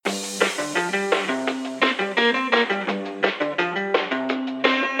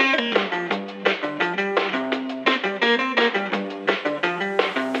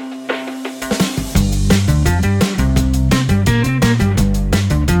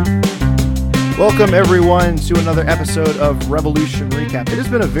Welcome, everyone, to another episode of Revolution Recap. It has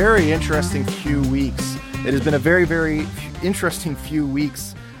been a very interesting few weeks. It has been a very interesting few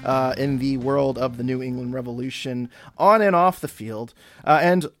weeks in the world of the New England Revolution, on and off the field.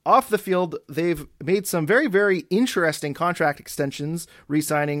 And off the field, they've made some very interesting contract extensions,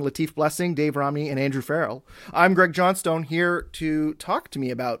 re-signing Latif Blessing, Dave Romney, and Andrew Farrell. I'm Greg Johnstone, here to talk to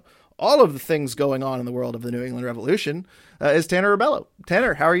me about all of the things going on in the world of the New England Revolution is Tanner Ribello.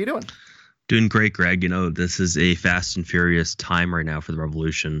 Tanner, how are you doing? Doing great, Greg. You know, this is a fast and furious time right now for the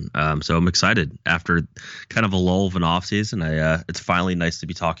Revolution. So I'm excited after kind of a lull of an offseason. It's finally nice to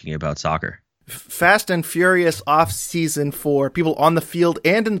be talking about soccer. Fast and furious offseason for people on the field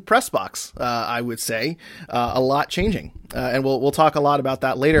and in the press box, I would say. A lot changing. And we'll talk a lot about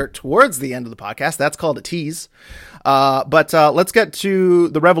that later towards the end of the podcast. That's called a tease. But let's get to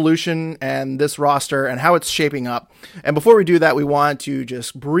the Revolution and this roster and how it's shaping up. And before we do that, we want to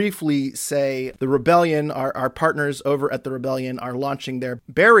just briefly say the Rebellion, our partners over at the Rebellion, are launching their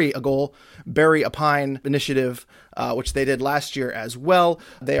Bury a Goal, Bury a Pine initiative, which they did last year as well.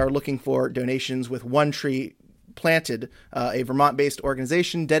 They are looking for donations with One Tree Planted, a Vermont-based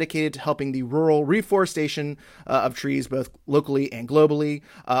organization dedicated to helping the rural reforestation of trees, both locally and globally.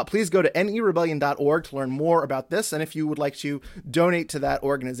 Please go to nerebellion.org to learn more about this, and if you would like to donate to that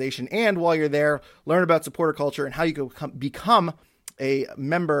organization, and while you're there, learn about supporter culture and how you can become a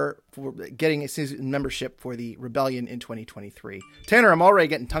member for getting a season membership for the Rebellion in 2023. Tanner, I'm already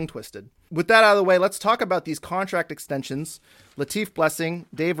getting tongue twisted. With that out of the way, let's talk about these contract extensions. Latif Blessing,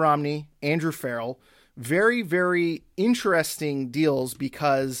 Dave Romney, Andrew Farrell. Very interesting deals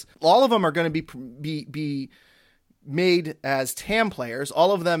because all of them are going to be made as TAM players.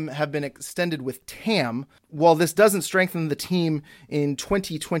 All of them have been extended with TAM. While this doesn't strengthen the team in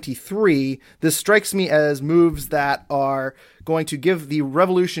 2023, this strikes me as moves that are going to give the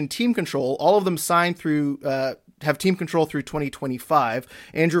Revolution team control. All of them signed through have team control through 2025.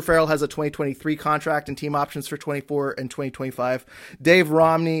 Andrew Farrell has a 2023 contract and team options for 24 and 2025. Dave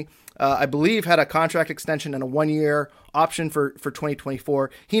Romney, I believe, had a contract extension and a 1-year option for 2024.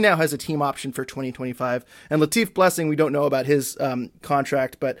 He now has a team option for 2025. And Latif Blessing, we don't know about his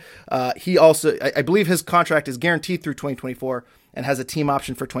contract, but he also, I believe his contract is guaranteed through 2024 and has a team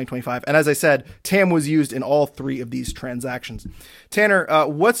option for 2025. And as I said, TAM was used in all three of these transactions. Tanner,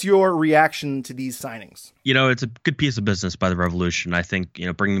 what's your reaction to these signings? You know, it's a good piece of business by the Revolution. I think,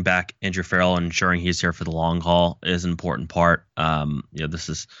 bringing back Andrew Farrell and ensuring he's here for the long haul is an important part. This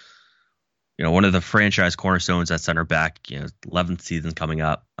is, one of the franchise cornerstones at center back, 11th season coming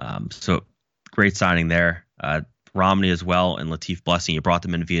up. So great signing there. Romney as well and Latif Blessing, you brought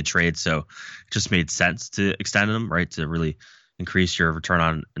them in via trade. So it just made sense to extend them, right, to really increase your return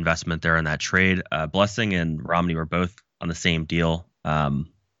on investment there in that trade. Blessing and Romney were both on the same deal in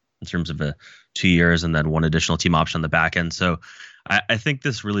terms of 2 years and then one additional team option on the back end. So I think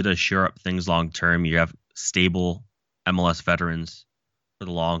this really does shore up things long term. You have stable MLS veterans for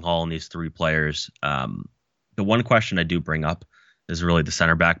the long haul in these three players. The one question I do bring up is really the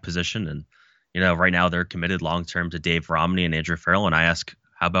center back position. And, right now they're committed long term to Dave Romney and Andrew Farrell. And I ask,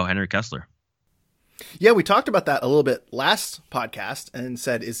 how about Henry Kessler? Yeah, we talked about that a little bit last podcast and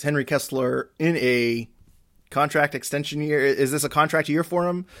said, is Henry Kessler in a contract extension year? Is this a contract year for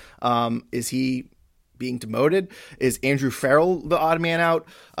him? Is he being demoted? Is Andrew Farrell the odd man out?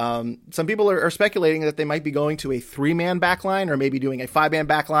 Some people are speculating that they might be going to a 3-man backline or maybe doing a 5-man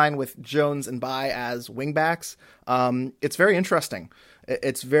backline with Jones and Bai as wingbacks. It's very interesting.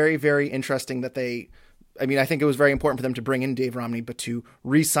 It's very interesting that I think it was very important for them to bring in Dave Romney, but to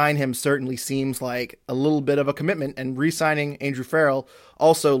re-sign him certainly seems like a little bit of a commitment, and re-signing Andrew Farrell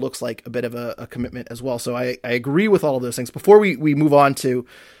also looks like a bit of a commitment as well. So I agree with all of those things. Before we move on to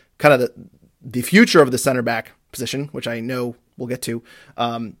kind of the future of the center back position, which I know we'll get to,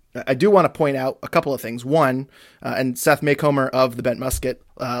 I do want to point out a couple of things. One, and Seth Maycomer of the Bent Musket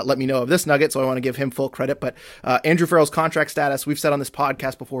let me know of this nugget, so I want to give him full credit. But Andrew Farrell's contract status, we've said on this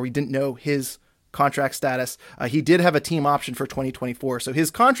podcast before, we didn't know his contract status. He did have a team option for 2024. So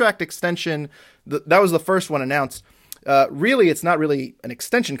his contract extension, that was the first one announced. Really, it's not really an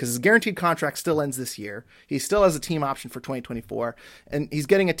extension because his guaranteed contract still ends this year. He still has a team option for 2024, and he's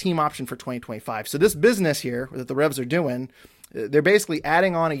getting a team option for 2025. So this business here that the Revs are doing, they're basically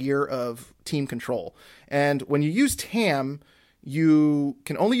adding on a year of team control. And when you use TAM, you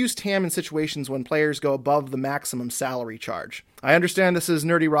can only use TAM in situations when players go above the maximum salary charge. I understand this is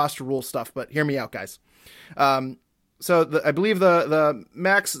nerdy roster rule stuff, but hear me out, guys. So I believe the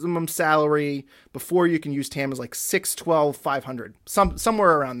maximum salary before you can use TAM is like $612,500,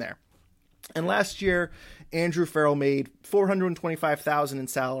 somewhere around there. And last year Andrew Farrell made $425,000 in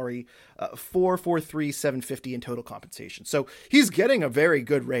salary, $443,750 in total compensation. So he's getting a very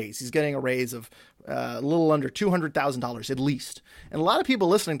good raise. He's getting a raise of a little under $200,000 at least. And a lot of people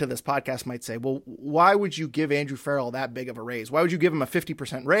listening to this podcast might say, well, why would you give Andrew Farrell that big of a raise? Why would you give him a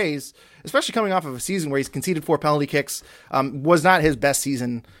 50% raise, especially coming off of a season where he's conceded 4 penalty kicks, was not his best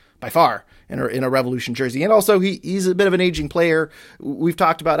season by far in a Revolution jersey. And also he's a bit of an aging player. We've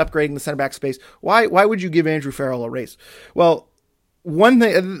talked about upgrading the center back space. Why would you give Andrew Farrell a raise? Well, one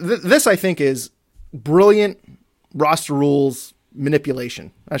thing, this I think is brilliant roster rules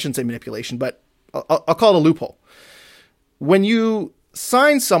manipulation. I shouldn't say manipulation, but I'll call it a loophole. When you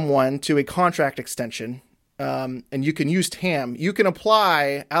sign someone to a contract extension, and you can use TAM, you can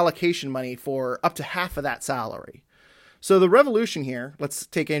apply allocation money for up to half of that salary. So the Revolution here, let's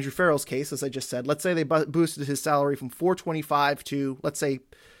take Andrew Farrell's case, as I just said. Let's say they boosted his salary from $425 to, let's say,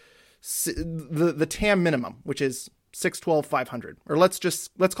 the TAM minimum, which is $612,500, or let's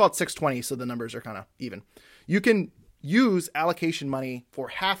call it $620, so the numbers are kind of even. You can use allocation money for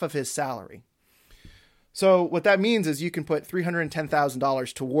half of his salary. So what that means is you can put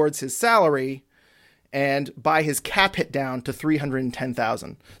 $310,000 towards his salary and buy his cap hit down to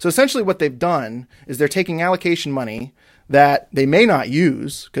 $310,000. So essentially what they've done is they're taking allocation money that they may not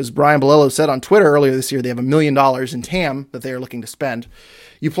use, because Brian Bolello said on Twitter earlier this year they have $1 million in TAM that they are looking to spend.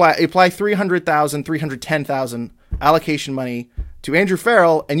 You apply $300,000, $310,000 allocation money to Andrew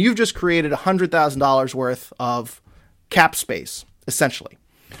Farrell, and you've just created $100,000 worth of cap space, essentially.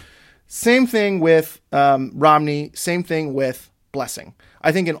 Same thing with Romney, same thing with Blessing.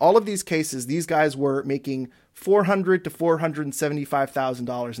 I think in all of these cases, these guys were making $400,000 to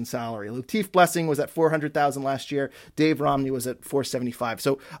 $475,000 in salary. Latif Blessing was at $400,000 last year. Dave Romney was at $475,000.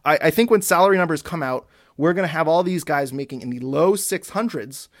 So I think when salary numbers come out, we're going to have all these guys making in the low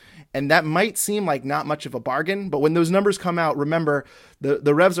 600s, and that might seem like not much of a bargain. But when those numbers come out, remember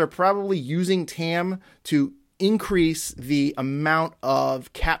the Revs are probably using TAM to increase the amount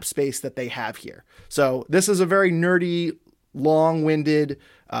of cap space that they have here. So this is a very nerdy, long-winded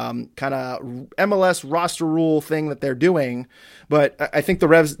kind of MLS roster rule thing that they're doing. But I think the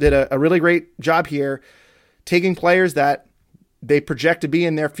Revs did a really great job here, taking players that they project to be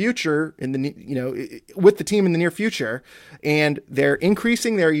in their future with the team in the near future, and they're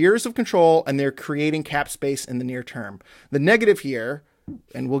increasing their years of control and they're creating cap space in the near term. The negative here,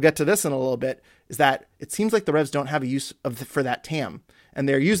 and we'll get to this in a little bit, is that it seems like the Revs don't have a use for that TAM, and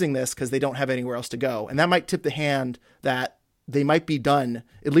they're using this because they don't have anywhere else to go. And that might tip the hand that they might be done,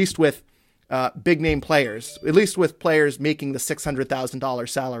 at least with big name players, at least with players making the $600,000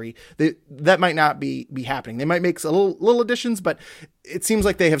 salary. That might not be happening. They might make a little additions, but it seems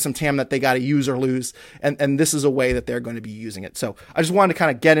like they have some TAM that they got to use or lose. And this is a way that they're going to be using it. So I just wanted to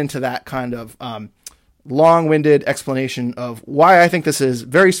kind of get into that kind of long-winded explanation of why I think this is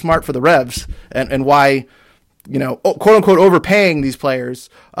very smart for the Revs and why, quote unquote, overpaying these players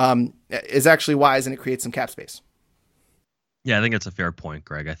is actually wise, and it creates some cap space. Yeah, I think it's a fair point,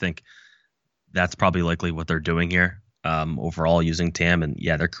 Greg. I think that's probably likely what they're doing here, overall, using TAM. And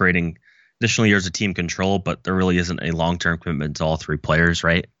yeah, they're creating additional years of team control, but there really isn't a long-term commitment to all three players,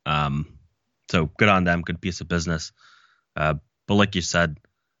 right? So good on them, good piece of business. But like you said,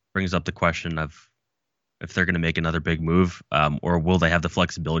 brings up the question of if they're going to make another big move, or will they have the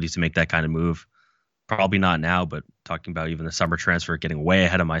flexibility to make that kind of move? Probably not now, but talking about even the summer transfer, getting way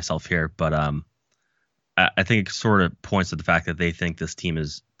ahead of myself here. But I think it sort of points to the fact that they think this team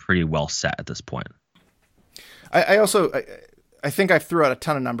is pretty well set at this point. I think I threw out a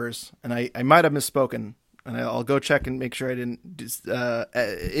ton of numbers, and I might have misspoken, and I'll go check and make sure I didn't.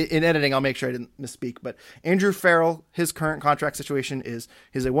 In editing, I'll make sure I didn't misspeak. But Andrew Farrell, his current contract situation is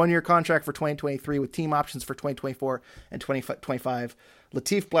a 1-year contract for 2023 with team options for 2024 and 2025.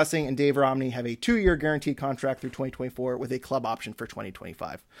 Latif Blessing and Dave Romney have a 2-year guaranteed contract through 2024 with a club option for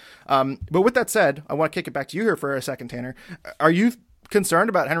 2025. But with that said, I want to kick it back to you here for a second, Tanner. Are you concerned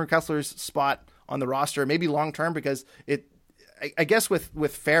about Henry Kessler's spot on the roster, maybe long-term? Because I guess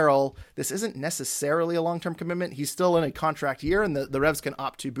with Farrell, this isn't necessarily a long-term commitment. He's still in a contract year, and the Revs can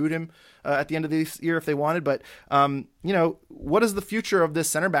opt to boot him at the end of this year if they wanted. But, what does the future of this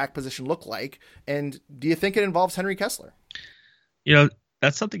center back position look like? And do you think it involves Henry Kessler?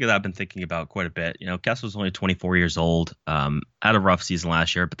 That's something that I've been thinking about quite a bit. Kessler was only 24 years old, had a rough season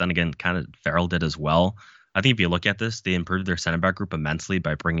last year, but then again, kind of Farrell did as well. I think if you look at this, they improved their center back group immensely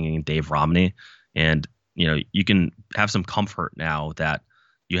by bringing in Dave Romney. And, you can have some comfort now that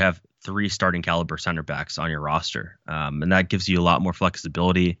you have 3 starting caliber center backs on your roster. And that gives you a lot more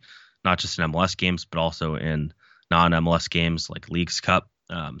flexibility, not just in MLS games, but also in non-MLS games like Leagues Cup.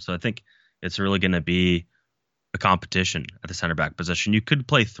 So I think it's really going to be a competition at the center back position. You could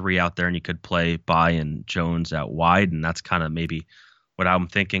play three out there, and you could play Bai and Jones out wide, and that's kind of maybe what I'm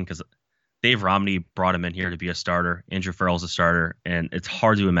thinking, because Dave Romney brought him in here to be a starter. Andrew Farrell's a starter, and it's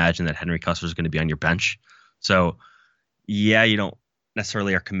hard to imagine that Henry Kessler is going to be on your bench. So, yeah, you don't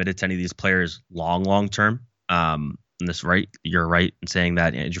necessarily are committed to any of these players long term. And this right, you're right in saying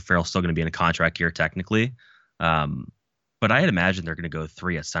that Andrew Farrell's still going to be in a contract year technically. But I'd imagine they're going to go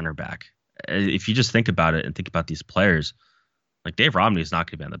three at center back. If you just think about it and think about these players, like Dave Romney is not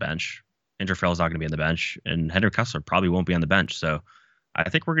going to be on the bench. Andrew Farrell's not going to be on the bench, and Henry Kessler probably won't be on the bench. So I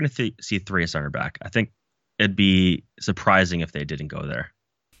think we're going to see three at center back. I think it'd be surprising if they didn't go there.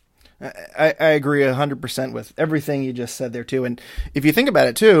 I agree 100% with everything you just said there too. And if you think about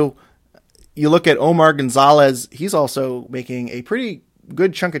it too, you look at Omar Gonzalez, he's also making a pretty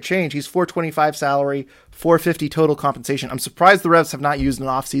good chunk of change. He's $425 salary, $450 total compensation. I'm surprised the Revs have not used an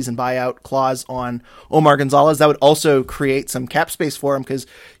off-season buyout clause on Omar Gonzalez. That would also create some cap space for him, because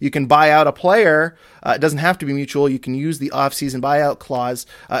you can buy out a player. It doesn't have to be mutual. You can use the off-season buyout clause,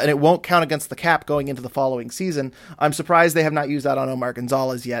 and it won't count against the cap going into the following season. I'm surprised they have not used that on Omar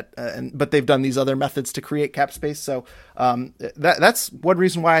Gonzalez yet, but they've done these other methods to create cap space. So that's one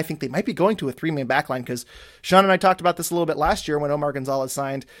reason why I think they might be going to a three-man backline, because Sean and I talked about this a little bit last year when Omar Gonzalez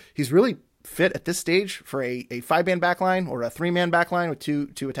signed. He's really fit at this stage for a five-man backline or a three-man backline with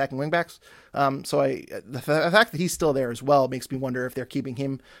two attacking wingbacks. So the fact that he's still there as well makes me wonder if they're keeping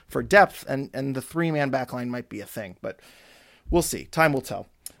him for depth, and the three-man backline might be a thing, but we'll see. Time will tell.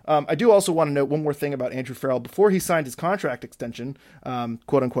 I do also want to note one more thing about Andrew Farrell. Before he signed his contract extension,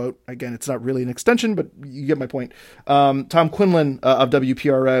 quote unquote, again, it's not really an extension, but you get my point. Tom Quinlan of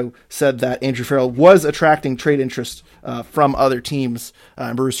WPRO said that Andrew Farrell was attracting trade interest from other teams,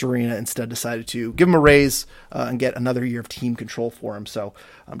 and Bruce Arena instead decided to give him a raise and get another year of team control for him. So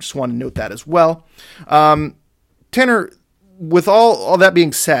I just want to note that as well. Tanner, with all that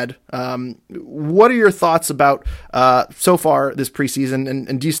being said, what are your thoughts about so far this preseason?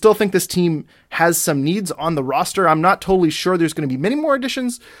 And do you still think this team has some needs on the roster? I'm not totally sure there's going to be many more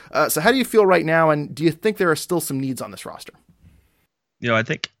additions. So how do you feel right now? And do you think there are still some needs on this roster? I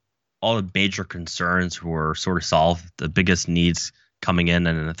think all the major concerns were sort of solved. The biggest needs coming in,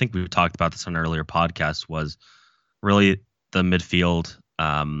 and I think we talked about this on an earlier podcast, was really the midfield,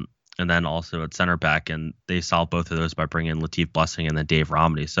 and then also at center back, and they solved both of those by bringing in Latif Blessing and then Dave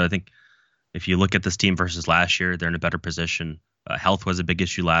Romney. So I think if you look at this team versus last year, they're in a better position. Health was a big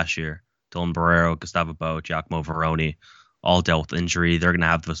issue last year. Dylan Barrero, Gustavo Bo, Giacomo Veroni all dealt with injury. They're going to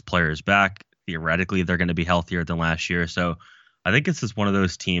have those players back. Theoretically, they're going to be healthier than last year. So I think this is one of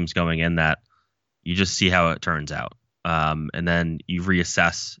those teams going in that you just see how it turns out. And then you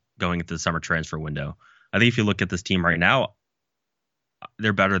reassess going into the summer transfer window. I think if you look at this team right now,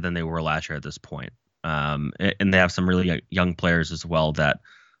 they're better than they were last year at this point. And they have some really young players as well that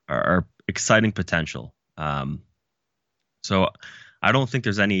are exciting potential. So I don't think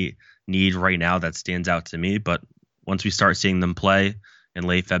there's any need right now that stands out to me, but once we start seeing them play in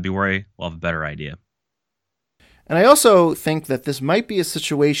late February, we'll have a better idea. And I also think that this might be a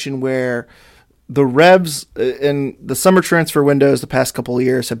situation where the Revs in the summer transfer windows the past couple of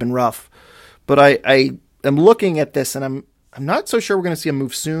years have been rough, but I am looking at this and I'm not so sure we're going to see a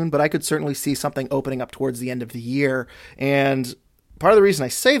move soon, but I could certainly see something opening up towards the end of the year. And part of the reason I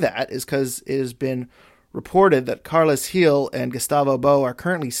say that is because it has been reported that Carles Gil and Gustavo Bo are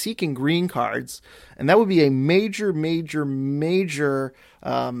currently seeking green cards, and that would be a major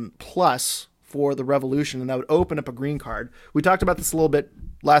plus for the Revolution, and that would open up a green card. We talked about this a little bit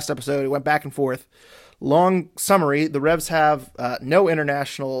last episode. It went back and forth. Long summary, the Revs have no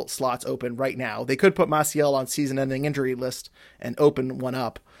international slots open right now. They could put Maciel on season-ending injury list and open one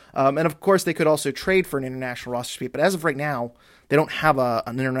up. And of course, they could also trade for an international roster spot. But as of right now, they don't have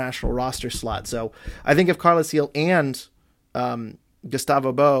an international roster slot. So I think if Carles Gil and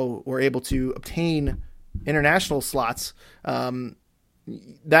Gustavo Bo were able to obtain international slots,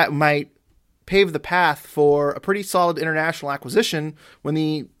 that might pave the path for a pretty solid international acquisition when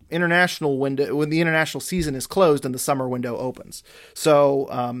the international season is closed and the summer window opens. So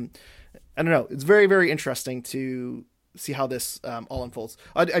I don't know. It's very, very interesting to see how this all unfolds.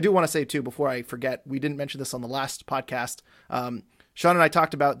 I do want to say too, before I forget, we didn't mention this on the last podcast. Sean and I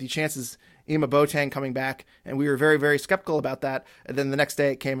talked about the chances Ima Boateng coming back, and we were very, very skeptical about that. And then the next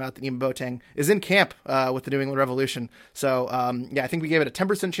day it came out that Ima Boateng is in camp with the New England Revolution. So, I think we gave it a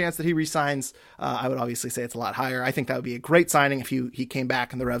 10% chance that he re-signs. I would obviously say it's a lot higher. I think that would be a great signing if he came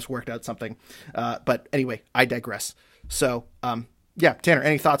back and the Revs worked out something. But anyway, I digress. So, Tanner,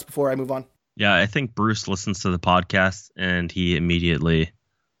 any thoughts before I move on? Yeah, I think Bruce listens to the podcast, and he immediately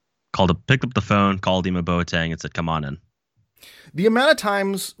picked up the phone, called Ima Boateng, and said, "Come on in." The amount of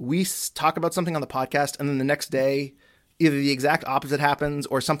times we talk about something on the podcast and then the next day, either the exact opposite happens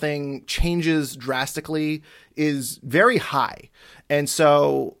or something changes drastically is very high. And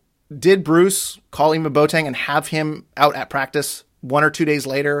so did Bruce call Ima Boateng and have him out at practice 1 or 2 days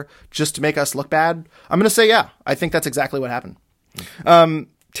later just to make us look bad? I'm going to say, yeah, I think that's exactly what happened.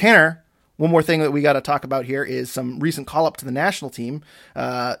 Tanner, one more thing that we got to talk about here is some recent call up to the national team.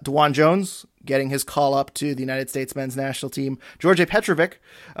 DeJuan Jones getting his call up to the United States men's national team. Djordje Petrovic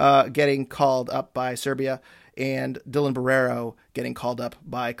getting called up by Serbia, and Dylan Borrero getting called up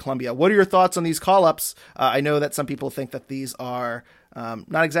by Colombia. What are your thoughts on these call ups? I know that some people think that these are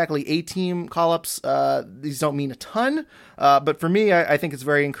not exactly A-team call-ups. These don't mean a ton, but for me, I think it's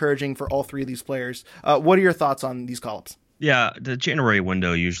very encouraging for all three of these players. What are your thoughts on these call-ups? Yeah, the January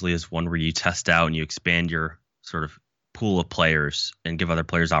window usually is one where you test out and you expand your sort of pool of players and give other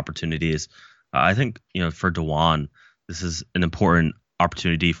players opportunities. I think, for DeJuan, this is an important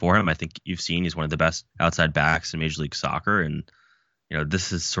opportunity for him. I think you've seen he's one of the best outside backs in Major League Soccer, and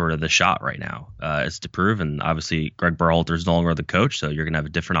this is sort of the shot right now. It's to prove, and obviously Greg Berhalter is no longer the coach, so you're going to have a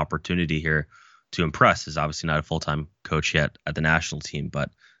different opportunity here to impress. He's obviously not a full-time coach yet at the national team,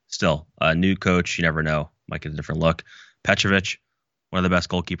 but still, a new coach, you never know, might get a different look. Petrovic, one of the best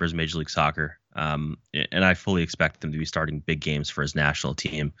goalkeepers in Major League Soccer, and I fully expect him to be starting big games for his national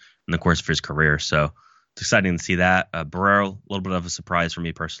team in the course of his career, so it's exciting to see that. Borrero, a little bit of a surprise for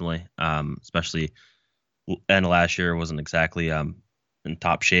me personally, especially end of last year, wasn't exactly in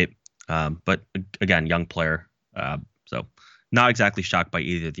top shape, but again, young player, so not exactly shocked by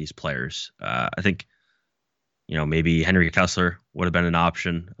either of these players. I think maybe Henry Kessler would have been an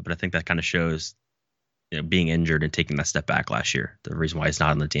option, but I think that kind of shows being injured and taking that step back last year, the reason why he's not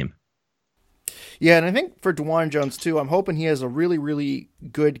on the team. Yeah, and I think for DeJuan Jones too, I'm hoping he has a really, really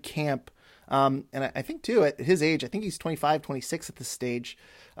good camp. And I think too, at his age, I think he's 25, 26 at this stage.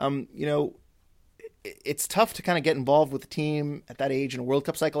 It's tough to kind of get involved with the team at that age in a World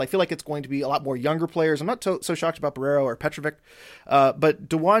Cup cycle. I feel like it's going to be a lot more younger players. I'm not so shocked about Borrero or Petrovic, but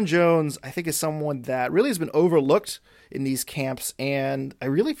DeJuan Jones, I think, is someone that really has been overlooked in these camps. And I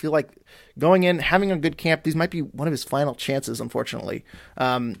really feel like going in, having a good camp, these might be one of his final chances, unfortunately.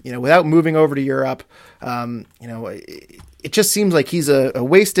 Without moving over to Europe, it just seems like he's a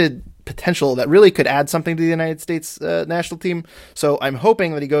wasted potential that really could add something to the United States national team. So I'm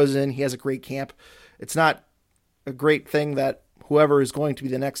hoping that he goes in, he has a great camp. It's not a great thing that whoever is going to be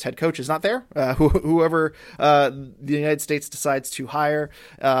the next head coach is not there. Whoever the United States decides to hire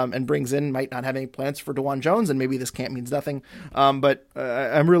and brings in might not have any plans for DeJuan Jones, and maybe this camp means nothing. But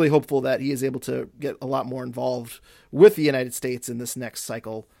I'm really hopeful that he is able to get a lot more involved with the United States in this next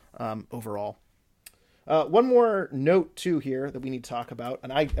cycle overall. One more note, too, here that we need to talk about,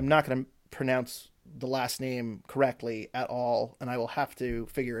 and I am not going to pronounce the last name correctly at all, and I will have to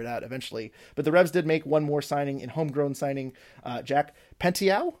figure it out eventually. But the Revs did make one more signing, in homegrown signing, Jack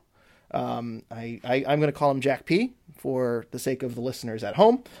Pentiao. I'm going to call him Jack P for the sake of the listeners at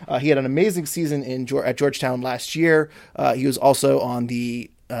home. He had an amazing season at Georgetown last year. He was also on the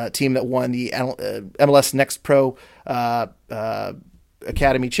team that won the MLS Next Pro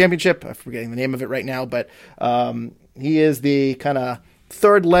Academy Championship. I'm forgetting the name of it right now, but he is the kind of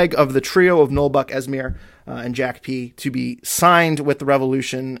third leg of the trio of Nolbuck, Esmir, and Jack P to be signed with the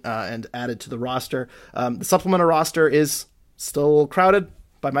Revolution and added to the roster. The supplemental roster is still crowded.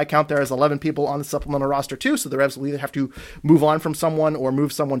 By my count, there is 11 people on the supplemental roster too, so the Revs will either have to move on from someone or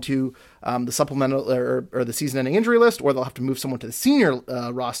move someone to the supplemental or the season-ending injury list, or they'll have to move someone to the senior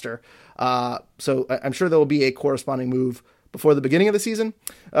roster. So I'm sure there will be a corresponding move before the beginning of the season.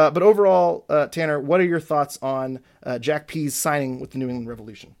 But overall, Tanner, what are your thoughts on Jack P's signing with the New England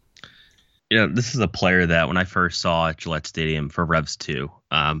Revolution? This is a player that when I first saw at Gillette Stadium for Revs 2,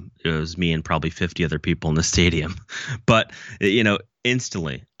 it was me and probably 50 other people in the stadium. But,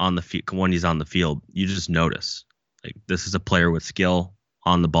 instantly on the field, when he's on the field, you just notice. Like, this is a player with skill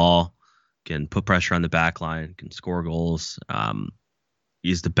on the ball, can put pressure on the back line, can score goals.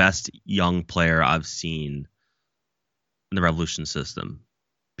 He's the best young player I've seen in the Revolution system,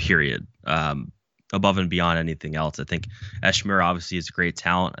 period. Above and beyond anything else. I think Esmir obviously is a great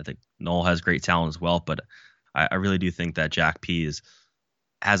talent. I think Noel has great talent as well, but I really do think that Jack P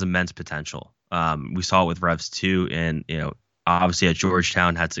has immense potential. We saw it with Revs 2, and obviously at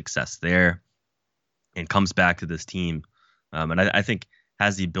Georgetown had success there, and comes back to this team, and I think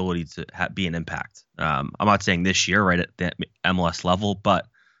has the ability to be an impact. I'm not saying this year right at the MLS level, but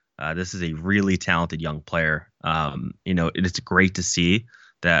this is a really talented young player. It's great to see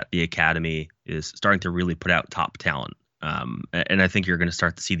that the academy is starting to really put out top talent. And I think you're going to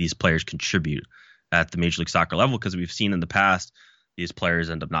start to see these players contribute at the Major League Soccer level, because we've seen in the past these players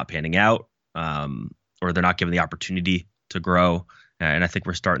end up not panning out, or they're not given the opportunity to grow. And I think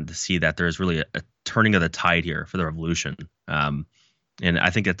we're starting to see that there's really a turning of the tide here for the Revolution. And I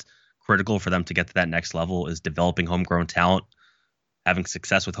think it's critical for them to get to that next level is developing homegrown talent, having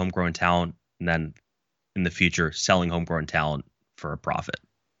success with homegrown talent, and then in the future selling homegrown talent for a profit.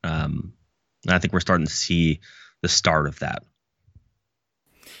 And I think we're starting to see the start of that.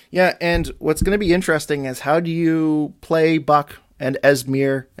 Yeah, and what's going to be interesting is how do you play Buck and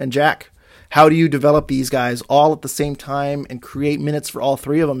Esmir and Jack? How do you develop these guys all at the same time and create minutes for all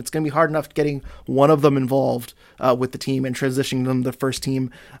three of them? It's going to be hard enough getting one of them involved with the team and transitioning them to the first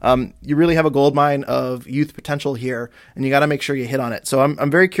team. You really have a goldmine of youth potential here, and you got to make sure you hit on it. So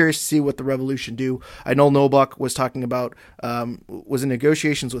I'm very curious to see what the Revolution do. I know Nobuck was talking about, was in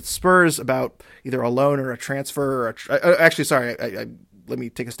negotiations with Spurs about either a loan or a transfer. Or let me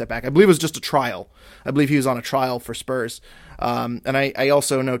take a step back. I believe it was just a trial. I believe he was on a trial for Spurs. And I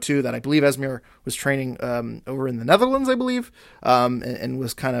also know, too, that I believe Esmir was training over in the Netherlands, I believe, and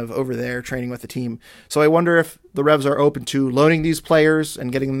was kind of over there training with the team. So I wonder if the Revs are open to loaning these players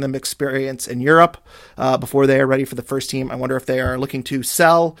and getting them experience in Europe before they are ready for the first team. I wonder if they are looking to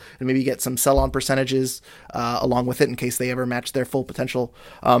sell and maybe get some sell-on percentages along with it in case they ever match their full potential.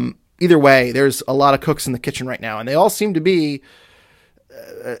 Either way, there's a lot of cooks in the kitchen right now, and they all seem to be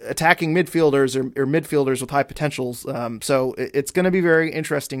attacking midfielders or midfielders with high potentials. So it's going to be very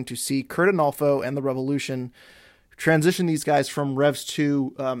interesting to see Curt Onalfo and the Revolution transition these guys from Revs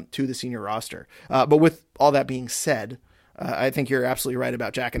to the senior roster. But with all that being said, I think you're absolutely right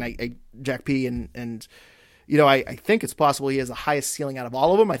about Jack and Jack P. And you know, I think it's possible he has the highest ceiling out of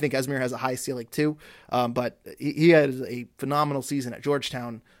all of them. I think Esmir has a high ceiling too. But he has a phenomenal season at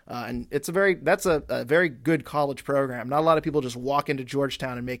Georgetown. And that's a very good college program. Not a lot of people just walk into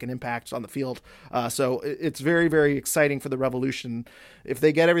Georgetown and make an impact on the field. So it's very, very exciting for the Revolution. If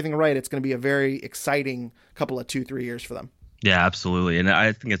they get everything right, it's going to be a very exciting couple of 2-3 years for them. Yeah, absolutely. And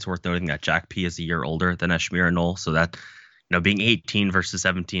I think it's worth noting that Jack P is a year older than Esmir and Noel. So that, being 18 versus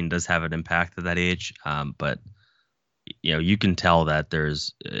 17 does have an impact at that age. But, you can tell that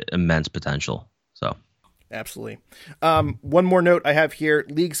there's immense potential. So. Absolutely. One more note I have here.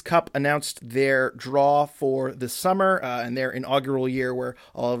 Leagues Cup announced their draw for this summer and their inaugural year where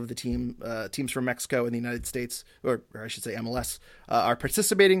all of the teams from Mexico and the United States, or I should say MLS, are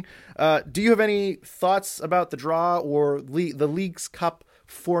participating. Do you have any thoughts about the draw or the Leagues Cup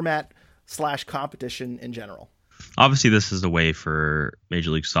format / competition in general? Obviously, this is a way for Major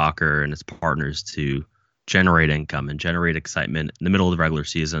League Soccer and its partners to generate income and generate excitement in the middle of the regular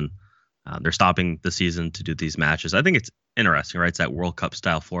season. They're stopping the season to do these matches. I think it's interesting, right? It's that World Cup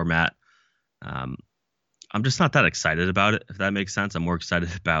style format. I'm just not that excited about it, if that makes sense. I'm more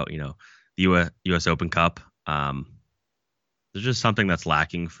excited about, the U.S. Open Cup. There's just something that's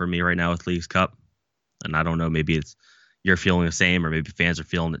lacking for me right now with Leagues Cup. And I don't know, maybe you're feeling the same or maybe fans are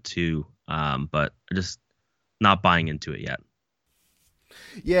feeling it too. But I'm just not buying into it yet.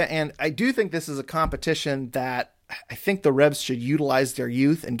 Yeah, and I do think this is a competition that I think the Revs should utilize their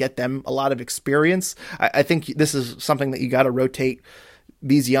youth and get them a lot of experience. I think this is something that you got to rotate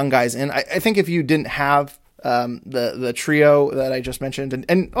these young guys in. I think if you didn't have the trio that I just mentioned,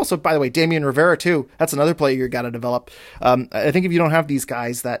 and also, by the way, Damian Rivera too, that's another player you got to develop. I think if you don't have these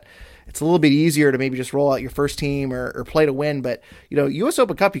guys, that it's a little bit easier to maybe just roll out your first team or play to win. But, U.S.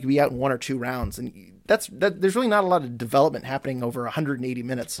 Open Cup, you could be out in 1 or 2 rounds, and there's really not a lot of development happening over 180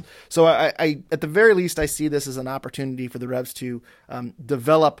 minutes. So I at the very least, I see this as an opportunity for the Revs to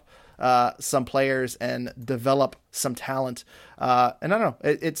develop some players and develop some talent. And I don't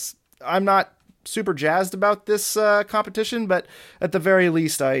know, I'm not super jazzed about this competition, but at the very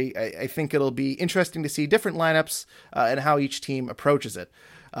least, I think it'll be interesting to see different lineups and how each team approaches it.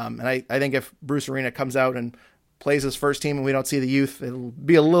 And I think if Bruce Arena comes out and plays his first team and we don't see the youth, it'll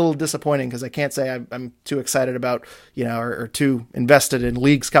be a little disappointing because I can't say I'm too excited about, or too invested in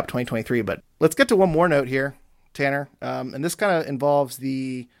Leagues Cup 2023. But let's get to one more note here, Tanner. And this kind of involves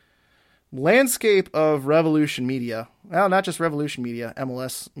the landscape of Revolution Media. Well, not just Revolution Media,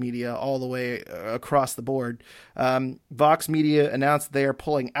 MLS Media, all the way across the board. Vox Media announced they are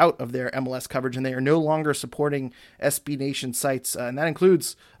pulling out of their MLS coverage and they are no longer supporting SB Nation sites. And that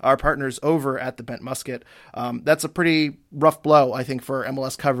includes our partners over at the Bent Musket. That's a pretty rough blow, I think, for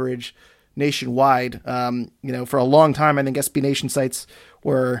MLS coverage nationwide. For a long time, I think SB Nation sites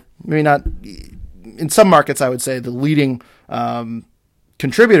were maybe not, in some markets, I would say, the leading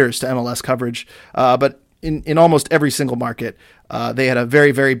contributors to MLS coverage. But in almost every single market, they had a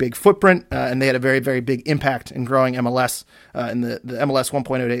very, very big footprint, and they had a very, very big impact in growing MLS in the MLS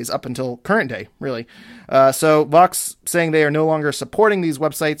 1.0 days up until current day, really. So Vox saying they are no longer supporting these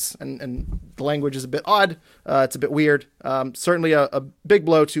websites, and the language is a bit odd. It's a bit weird. Certainly a big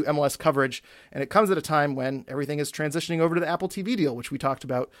blow to MLS coverage, and it comes at a time when everything is transitioning over to the Apple TV deal, which we talked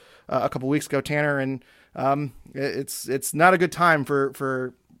about a couple weeks ago, Tanner, and it's not a good time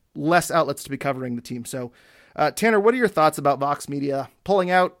for less outlets to be covering the team. So, Tanner, what are your thoughts about Vox Media pulling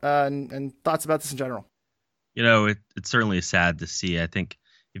out, and thoughts about this in general? It's certainly sad to see. I think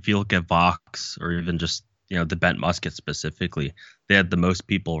if you look at Vox, or even just, the Bent Musket specifically, they had the most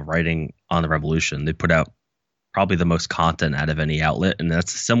people writing on the Revolution. They put out probably the most content out of any outlet. And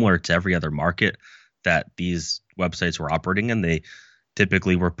that's similar to every other market that these websites were operating in. They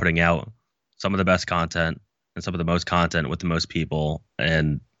typically were putting out some of the best content and some of the most content with the most people,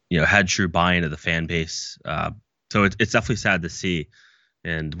 and had true buy-in of the fan base. So it's definitely sad to see.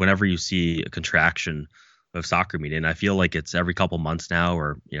 And whenever you see a contraction of soccer media, and I feel like it's every couple months now,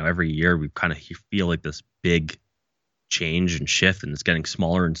 or every year, we kind of feel like this big change and shift, and it's getting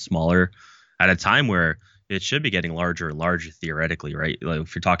smaller and smaller at a time where it should be getting larger and larger theoretically, right? Like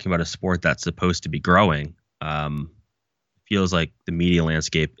if you're talking about a sport that's supposed to be growing, it feels like the media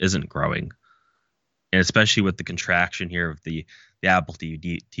landscape isn't growing. And especially with the contraction here of the Apple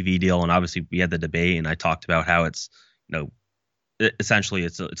TV deal, and obviously we had the debate, and I talked about how it's, essentially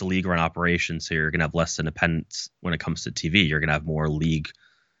it's a league-run operation, so you're gonna have less independence when it comes to TV. You're gonna have more league,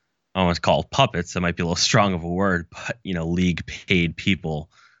 I almost call it puppets. That might be a little strong of a word, but league-paid people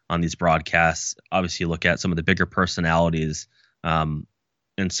on these broadcasts. Obviously, you look at some of the bigger personalities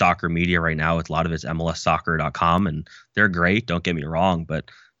in soccer media right now. With a lot of it's MLSsoccer.com, and they're great. Don't get me wrong,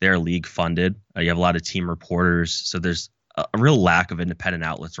 but they're league funded. You have a lot of team reporters. So there's a real lack of independent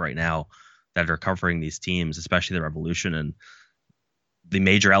outlets right now that are covering these teams, especially the Revolution. And the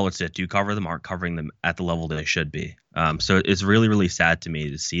major outlets that do cover them aren't covering them at the level they should be. So it's really, really sad to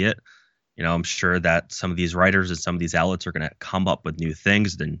me to see it. I'm sure that some of these writers and some of these outlets are going to come up with new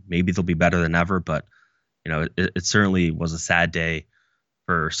things, then maybe they'll be better than ever. But, it certainly was a sad day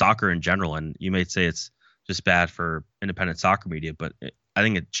for soccer in general. And you might say it's just bad for independent soccer media, but I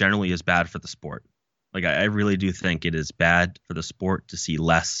think it generally is bad for the sport. Like, I really do think it is bad for the sport to see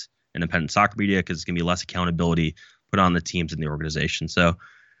less independent soccer media, because it's going to be less accountability put on the teams and the organization. So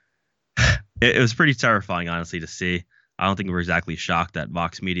it was pretty terrifying, honestly, to see. I don't think we're exactly shocked that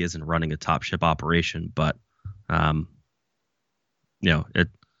Vox Media isn't running a top ship operation, but, it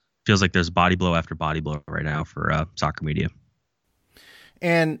feels like there's body blow after body blow right now for soccer media.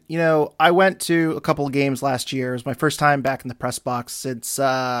 And, I went to a couple of games last year. It was my first time back in the press box since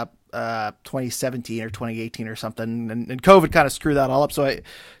 2017 or 2018 or something. And COVID kind of screwed that all up. So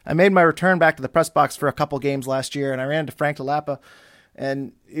I made my return back to the press box for a couple of games last year, and I ran into Frank Delapa,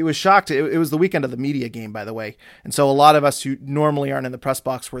 and he was shocked. It was the weekend of the media game, by the way. And so a lot of us who normally aren't in the press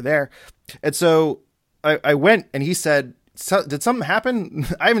box were there. And so I went, and he said, "So, did something happen?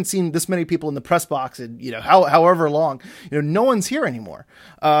 I haven't seen this many people in the press box in, however long, no one's here anymore."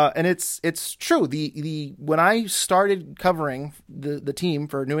 And it's true. When I started covering the team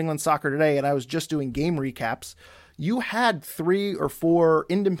for New England Soccer Today, and I was just doing game recaps, you had 3 or 4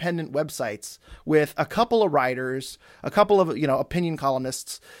 independent websites with a couple of writers, a couple of, opinion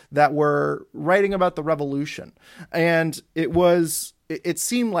columnists that were writing about the Revolution. And it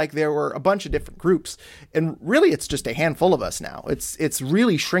seemed like there were a bunch of different groups, and really it's just a handful of us now. It's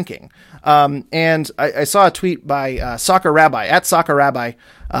really shrinking. And I saw a tweet by Soccer Rabbi, at Soccer Rabbi,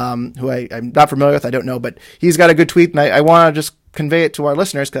 who I'm not familiar with, I don't know, but he's got a good tweet, and I want to just convey it to our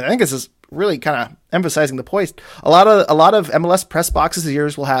listeners, because I think this is really kind of emphasizing the point. A lot of MLS press boxes this year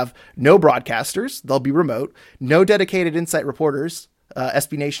will have no broadcasters. They'll be remote, no dedicated insight reporters.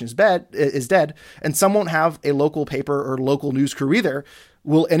 SB Nation is dead, and some won't have a local paper or local news crew either.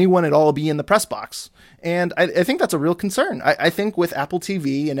 Will anyone at all be in the press box? And I think that's a real concern. I think with Apple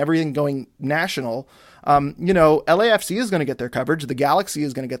TV and everything going national, LAFC is going to get their coverage. The Galaxy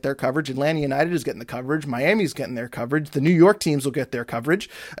is going to get their coverage. Atlanta United is getting the coverage. Miami's getting their coverage. The New York teams will get their coverage.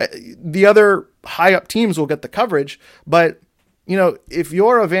 The other high up teams will get the coverage. But, if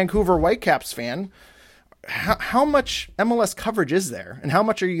you're a Vancouver Whitecaps fan, how much MLS coverage is there, and how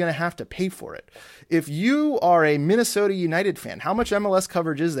much are you going to have to pay for it? If you are a Minnesota United fan, how much MLS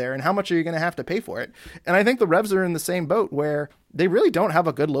coverage is there, and how much are you going to have to pay for it? And I think the Revs are in the same boat, where they really don't have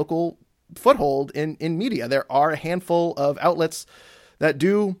a good local foothold in media. There are a handful of outlets that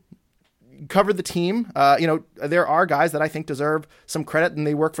do covered the team. There are guys that I think deserve some credit, and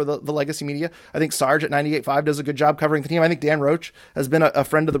they work for the legacy media. I think Sarge at 98.5 does a good job covering the team. I think Dan Roach has been a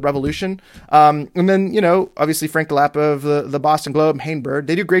friend of the Revolution. And then, obviously Frank Delapa of the Boston Globe, Hayne Bird,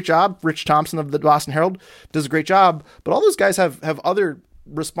 they do a great job. Rich Thompson of the Boston Herald does a great job. But all those guys have other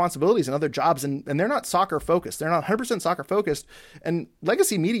responsibilities and other jobs, and they're not soccer focused. They're not 100% soccer focused. And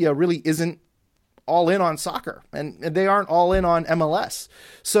legacy media really isn't all in on soccer, and they aren't all in on MLS.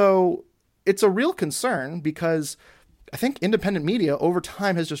 So it's a real concern, because I think independent media over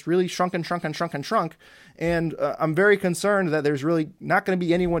time has just really shrunk. And I'm very concerned that there's really not going to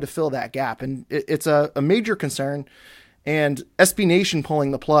be anyone to fill that gap. And it's a major concern. And SB Nation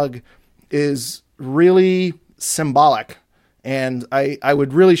pulling the plug is really symbolic. And I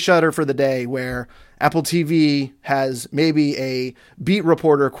would really shudder for the day where Apple TV has maybe a beat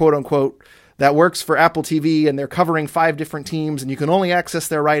reporter, quote unquote, that works for Apple TV, and they're covering 5 different teams, and you can only access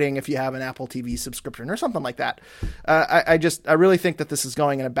their writing if you have an Apple TV subscription or something like that. I really think that this is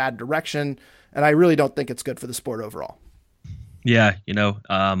going in a bad direction, and I really don't think it's good for the sport overall. Yeah,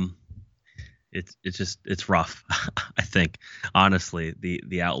 it's rough. I think, honestly,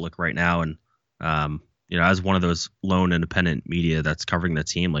 the outlook right now, and as one of those lone independent media that's covering the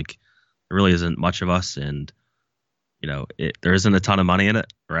team, like, there really isn't much of us, and there isn't a ton of money in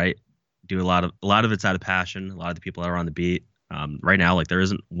it, right? Do a lot of it's out of passion. A lot of the people that are on the beat right now, like, there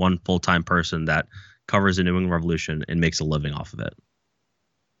isn't one full-time person that covers the New England Revolution and makes a living off of it.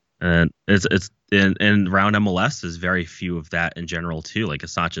 And it's around MLS, there's very few of that in general too. Like,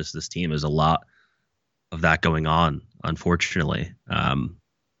 it's not just this team. There's a lot of that going on, unfortunately.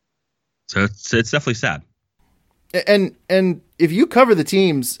 So it's definitely sad. And if you cover the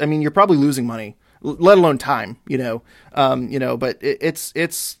teams, I mean, you're probably losing money, let alone time. But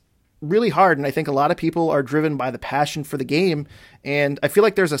it's really hard. And I think a lot of people are driven by the passion for the game. And I feel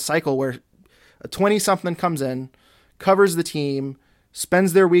like there's a cycle where a 20-something comes in, covers the team,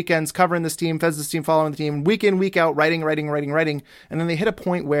 spends their weekends covering this team, feds this team, following the team, week in, week out, writing. And then they hit a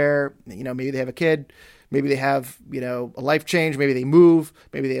point where, maybe they have a kid, maybe they have, a life change, maybe they move,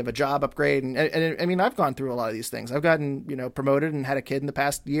 maybe they have a job upgrade. And I mean, I've gone through a lot of these things. I've gotten, promoted and had a kid in the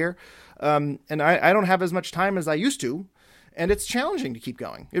past year. And I don't have as much time as I used to. And it's challenging to keep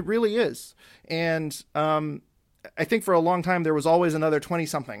going. It really is. And I think for a long time, there was always another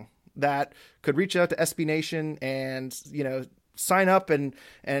 20-something that could reach out to SB Nation and, sign up and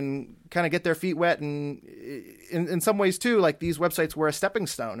kind of get their feet wet. And in some ways too, like, these websites were a stepping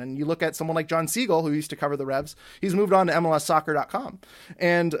stone. And you look at someone like John Siegel, who used to cover the Revs, he's moved on to MLSsoccer.com.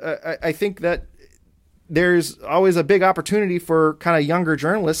 And I think that there's always a big opportunity for kind of younger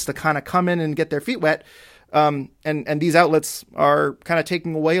journalists to kind of come in and get their feet wet. And these outlets are kind of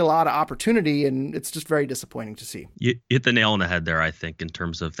taking away a lot of opportunity, and it's just very disappointing to see. You hit the nail on the head there, I think, in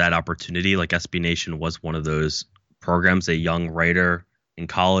terms of that opportunity. Like, SB Nation was one of those programs a young writer in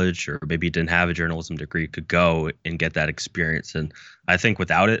college, or maybe didn't have a journalism degree, could go and get that experience. And I think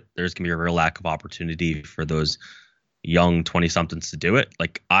without it, there's going to be a real lack of opportunity for those young 20-somethings to do it.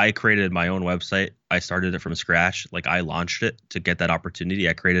 Like, I created my own website. I started it from scratch. Like, I launched it to get that opportunity.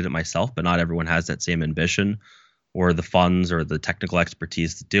 I created it myself, but not everyone has that same ambition or the funds or the technical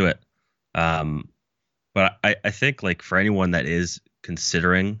expertise to do it. But I think, like, for anyone that is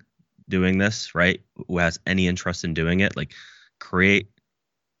considering doing this, right, who has any interest in doing it, like, create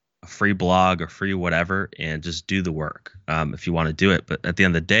a free blog or free whatever and just do the work if you want to do it. But at the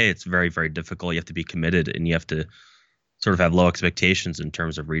end of the day, it's very, very difficult. You have to be committed, and you have to sort of have low expectations in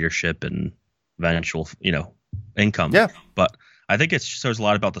terms of readership and eventual, income. Yeah. But I think it shows a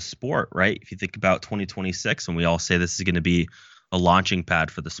lot about the sport, right? If you think about 2026, and we all say this is going to be a launching pad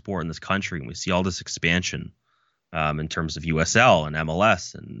for the sport in this country, and we see all this expansion in terms of USL and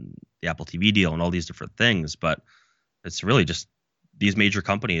MLS and the Apple TV deal and all these different things. But it's really just these major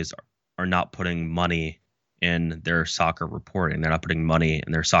companies are not putting money in their soccer reporting. They're not putting money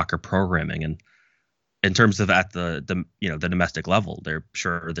in their soccer programming. And in terms of at the domestic level, they're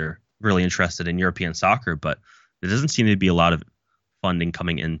really interested in European soccer, but there doesn't seem to be a lot of funding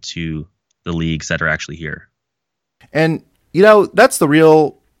coming into the leagues that are actually here. And, that's the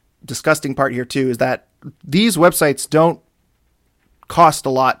real disgusting part here too, is that these websites don't cost a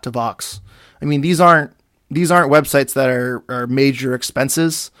lot to Vox. I mean, these aren't websites that are major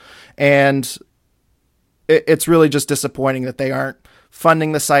expenses. And it's really just disappointing that they aren't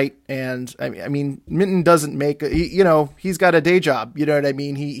funding the site. And I mean, Minton doesn't make, he's got a day job, you know what I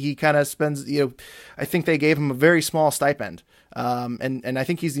mean? He kind of spends, I think they gave him a very small stipend And I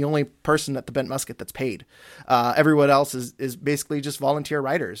think he's the only person at the Bent Musket that's paid. Everyone else is basically just volunteer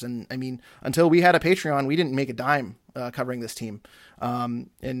writers. And I mean, until we had a Patreon, we didn't make a dime covering this team.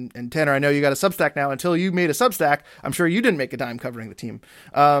 And Tanner, I know you got a Substack now. Until you made a Substack, I'm sure you didn't make a dime covering the team.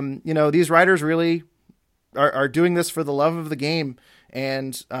 These writers really are doing this for the love of the game.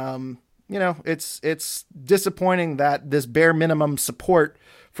 And, it's disappointing that this bare minimum support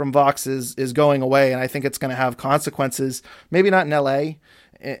from Vox is going away. And I think it's going to have consequences, maybe not in LA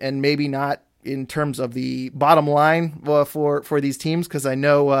and maybe not in terms of the bottom line for these teams. Cause I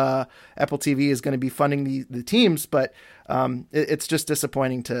know, Apple TV is going to be funding the teams, but, it's just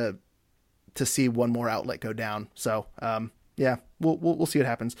disappointing to see one more outlet go down. So, we'll see what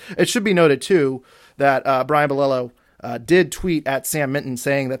happens. It should be noted too that, Brian Bolello, did tweet at Sam Minton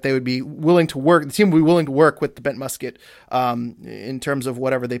saying that they would be willing to work. The team would be willing to work with the Bent Musket in terms of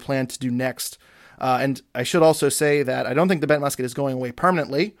whatever they plan to do next. And I should also say that I don't think the Bent Musket is going away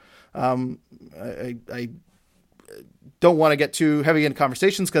permanently. I don't want to get too heavy into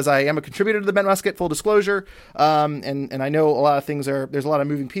conversations because I am a contributor to the Bent Musket, full disclosure. And I know a lot of things there's a lot of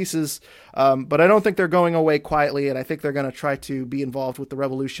moving pieces, but I don't think they're going away quietly. And I think they're going to try to be involved with the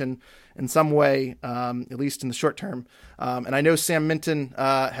revolution in some way, at least in the short term. And I know Sam Minton,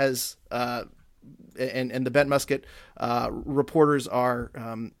 has, and the Bent Musket reporters are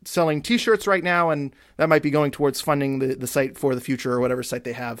selling T-shirts right now, and that might be going towards funding the site for the future or whatever site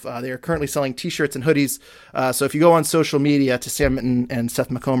they have. They are currently selling T-shirts and hoodies. So if you go on social media to Sam Minton and Seth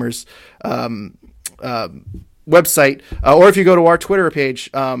McComer's website, or if you go to our Twitter page,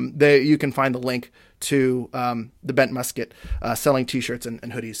 you can find the link to the Bent Musket selling T-shirts and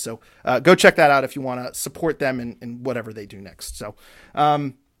hoodies. So go check that out if you want to support them in whatever they do next. So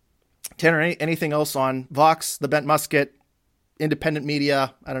Tanner, anything else on Vox, the Bent Musket, independent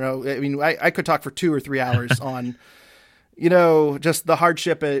media? I don't know. I mean, I could talk for 2 or 3 hours on, just the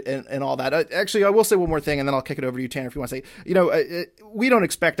hardship and all that. Actually, I will say one more thing, and then I'll kick it over to you, Tanner, if you want to say, we don't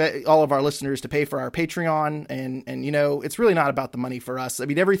expect all of our listeners to pay for our Patreon. And it's really not about the money for us. I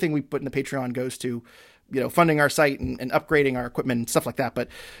mean, everything we put in the Patreon goes to, funding our site and upgrading our equipment and stuff like that. But,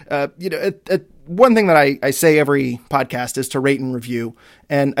 one thing that I say every podcast is to rate and review.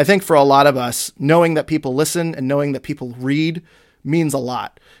 And I think for a lot of us, knowing that people listen and knowing that people read means a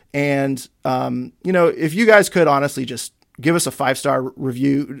lot. And, if you guys could honestly just give us a 5-star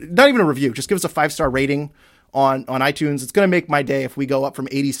review, not even a review, just give us a 5-star rating on iTunes. It's going to make my day if we go up from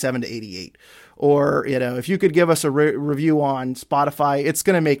 87 to 88. Or, if you could give us a review on Spotify, it's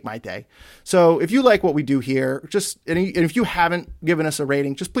going to make my day. So if you like what we do here, and if you haven't given us a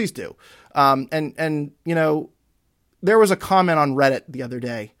rating, just please do. And there was a comment on Reddit the other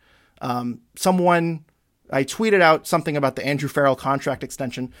day. I tweeted out something about the Andrew Farrell contract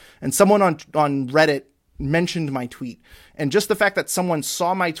extension, and someone on Reddit mentioned my tweet. And just the fact that someone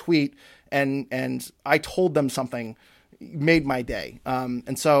saw my tweet and I told them something made my day.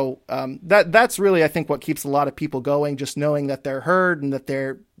 And so that's really, I think, what keeps a lot of people going, just knowing that they're heard and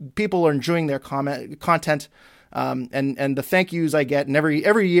that people are enjoying their content. And the thank yous I get, and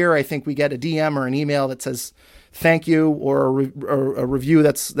every year I think we get a DM or an email that says thank you, or a review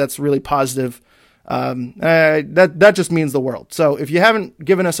that's really positive. That just means the world. So if you haven't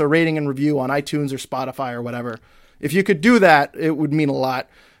given us a rating and review on iTunes or Spotify or whatever, if you could do that, it would mean a lot.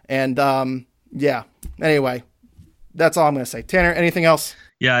 And anyway, that's all I'm going to say. Tanner, anything else?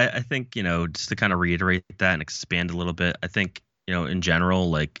 Yeah, I think, just to kind of reiterate that and expand a little bit, I think, in general,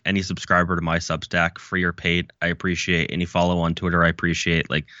 like any subscriber to my Substack, free or paid, I appreciate. Any follow on Twitter, I appreciate.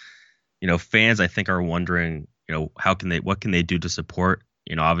 Like, fans, I think, are wondering, what can they do to support?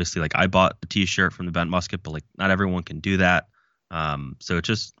 Obviously, like I bought the T-shirt from the Bent Musket, but like not everyone can do that. So it's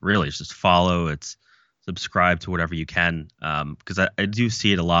just follow, it's subscribe to whatever you can. Because I do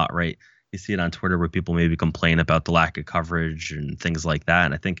see it a lot, right? You see it on Twitter where people maybe complain about the lack of coverage and things like that.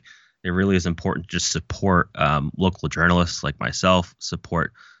 And I think it really is important to just support local journalists like myself,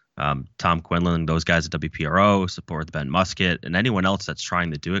 support Tom Quinlan, those guys at WPRO, support the Bent Musket, and anyone else that's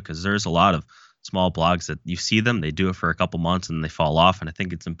trying to do it, because there's a lot of small blogs that you see them, they do it for a couple months and they fall off. And I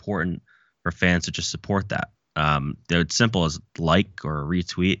think it's important for fans to just support that. It's simple as like or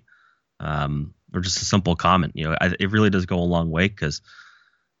retweet or just a simple comment. It really does go a long way because,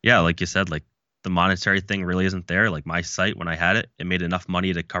 yeah, like you said, like the monetary thing really isn't there. Like my site, when I had it, it made enough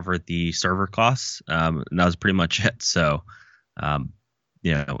money to cover the server costs. And that was pretty much it. So,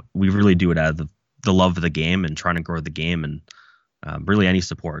 we really do it out of the love of the game and trying to grow the game. And really any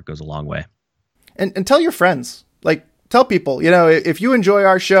support goes a long way. And tell your friends, like, tell people, if you enjoy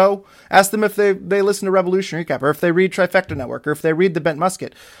our show, ask them if they listen to Revolution Recap, or if they read Trifecta Network, or if they read the Bent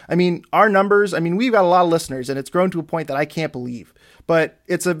Musket. I mean, our numbers, we've got a lot of listeners, and it's grown to a point that I can't believe. But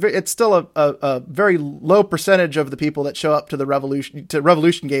it's still a very low percentage of the people that show up to the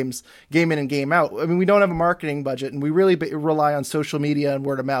Revolution games, game in and game out. I mean, we don't have a marketing budget, and we really rely on social media and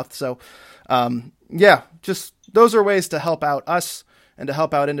word of mouth. So, just those are ways to help out us and to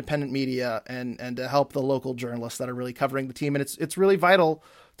help out independent media and to help the local journalists that are really covering the team. And it's really vital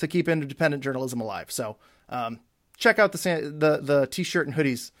to keep independent journalism alive. So check out the T-shirt and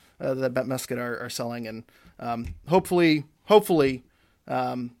hoodies that Bent Musket are selling, and hopefully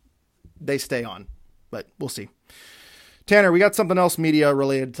they stay on, but we'll see. Tanner, we got something else media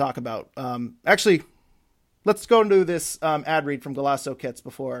related to talk about. Actually, let's go into this ad read from Golasso Kits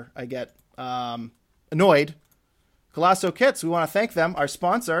before I get annoyed. Golasso Kits, we want to thank them, our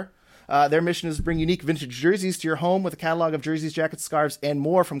sponsor. Their mission is to bring unique vintage jerseys to your home with a catalog of jerseys, jackets, scarves, and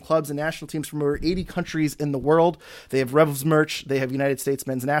more from clubs and national teams from over 80 countries in the world. They have Revs merch. They have United States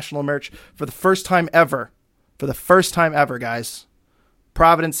men's national merch. For the first time ever, guys,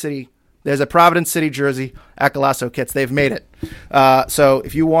 Providence City. There's a Providence City jersey at Golasso Kits. They've made it. So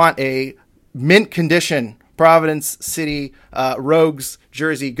if you want a mint condition Providence City Rogues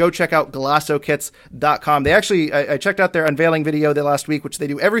jersey, go check out GolassoKits.com. They actually, I checked out their unveiling video last week, which they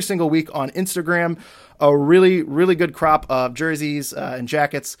do every single week on Instagram. A really, really good crop of jerseys and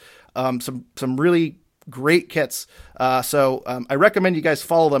jackets. Some really great kits. So I recommend you guys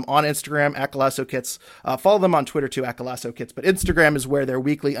follow them on Instagram at Golasso Kits. Follow them on Twitter too at Golasso Kits. But Instagram is where their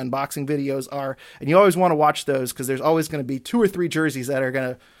weekly unboxing videos are. And you always want to watch those because there's always going to be 2 or 3 jerseys that are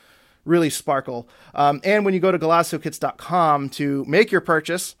going to really sparkle. And when you go to GolassoKits.com to make your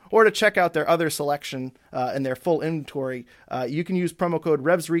purchase or to check out their other selection and their full inventory, you can use promo code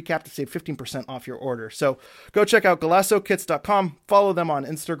RevsRecap to save 15% off your order. So go check out GolassoKits.com, follow them on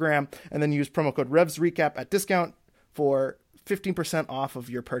Instagram, and then use promo code RevsRecap at discount for 15% off of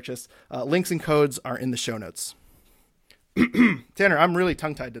your purchase. Links and codes are in the show notes. Tanner, I'm really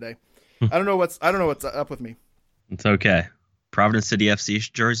tongue-tied today. I don't know what's up with me. It's okay. Providence City FC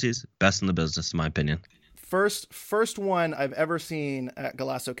jerseys, best in the business, in my opinion. First one I've ever seen at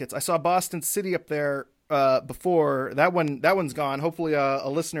Golasso Kits. I saw Boston City up there before. That one's gone. Hopefully a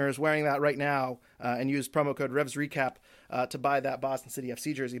listener is wearing that right now and use promo code RevsRecap to buy that Boston City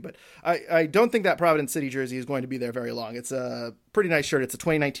FC jersey. But I don't think that Providence City jersey is going to be there very long. It's a pretty nice shirt. It's a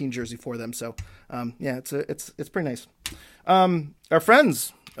 2019 jersey for them. So it's pretty nice. Our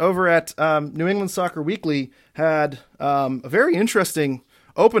friends over at New England Soccer Weekly had a very interesting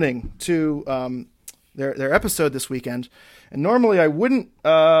opening to their episode this weekend. And normally I wouldn't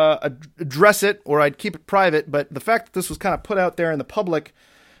address it, or I'd keep it private, but the fact that this was kind of put out there in the public,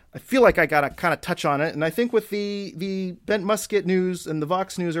 I feel like I got to kind of touch on it. And I think with the Bent Musket news and the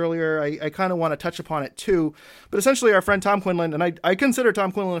Vox news earlier, I kind of want to touch upon it too. But essentially our friend Tom Quinlan, and I consider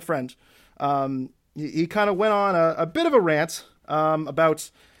Tom Quinlan a friend, he kind of went on a bit of a rant about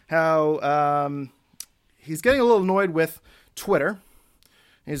how he's getting a little annoyed with Twitter.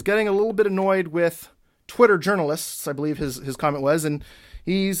 He's getting a little bit annoyed with Twitter journalists, I believe his comment was, and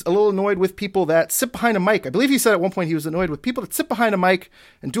he's a little annoyed with people that sit behind a mic. I believe he said at one point he was annoyed with people that sit behind a mic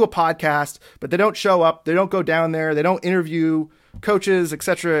and do a podcast, but they don't show up, they don't go down there, they don't interview coaches,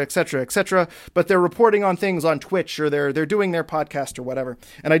 etc., but they're reporting on things on Twitch, or they're doing their podcast or whatever.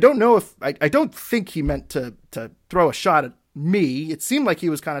 And I don't know if I don't think he meant to throw a shot at me. It seemed like he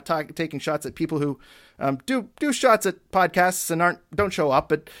was kind of taking shots at people who do shots at podcasts and don't show up.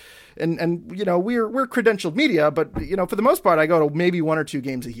 But and we're credentialed media, but for the most part I go to maybe 1 or 2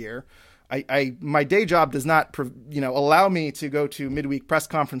 games a year. My day job does not allow me to go to midweek press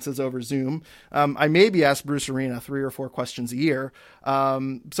conferences over Zoom. I maybe ask Bruce Arena 3 or 4 questions a year.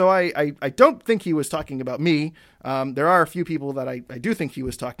 So I don't think he was talking about me. There are a few people that I do think he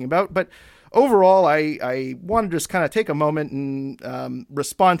was talking about, but overall, I want to just kind of take a moment and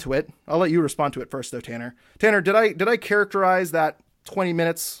respond to it. I'll let you respond to it first, though, Tanner. Tanner, did I characterize that 20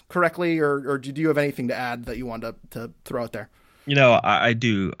 minutes correctly, or did you have anything to add that you wanted to throw out there? I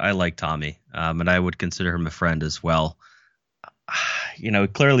do. I like Tommy, and I would consider him a friend as well.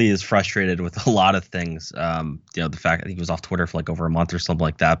 Clearly is frustrated with a lot of things. The fact that he was off Twitter for like over a month or something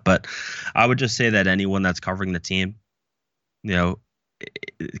like that. But I would just say that anyone that's covering the team,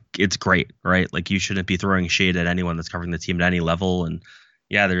 it's great, right? Like, you shouldn't be throwing shade at anyone that's covering the team at any level. And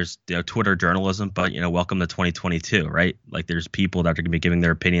yeah, there's Twitter journalism, but welcome to 2022, right? Like, there's people that are going to be giving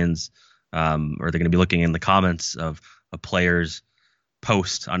their opinions, or they're going to be looking in the comments of a player's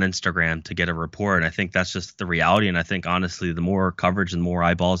post on Instagram to get a report. And I think that's just the reality. And I think honestly, the more coverage and more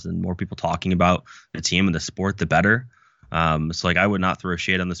eyeballs and more people talking about the team and the sport, the better. So like I would not throw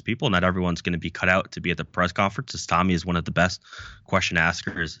shade on those people. Not everyone's going to be cut out to be at the press conferences. Tommy is one of the best question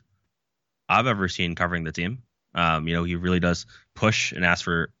askers I've ever seen covering the team. He really does push and ask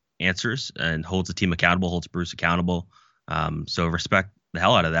for answers and holds the team accountable, holds Bruce accountable. So respect the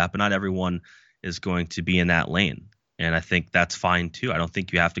hell out of that, but not everyone is going to be in that lane. And I think that's fine too. I don't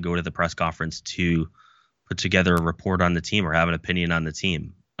think you have to go to the press conference to put together a report on the team or have an opinion on the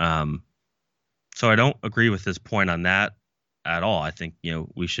team. So I don't agree with his point on that at all. I think,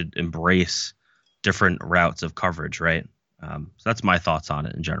 we should embrace different routes of coverage, right? So that's my thoughts on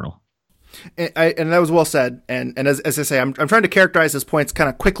it in general. And that was well said. And as I say, I'm trying to characterize his points kind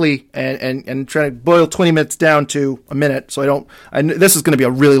of quickly and try to boil 20 minutes down to a minute. So this is going to be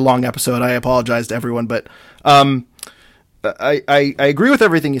a really long episode. I apologize to everyone, but I agree with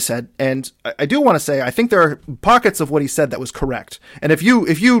everything you said. And I do want to say, I think there are pockets of what he said that was correct. And if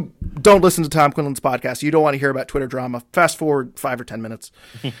you don't listen to Tom Quinlan's podcast, you don't want to hear about Twitter drama, fast forward 5 or 10 minutes.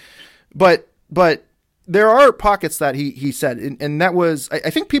 But there are pockets that he said, and that was, I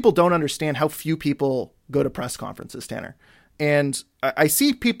think people don't understand how few people go to press conferences, Tanner. And I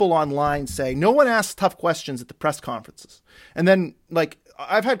see people online say, no one asks tough questions at the press conferences. And then, like,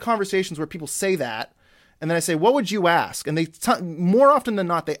 I've had conversations where people say that, and then I say, what would you ask? And they more often than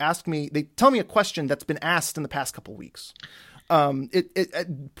not, they tell me a question that's been asked in the past couple weeks.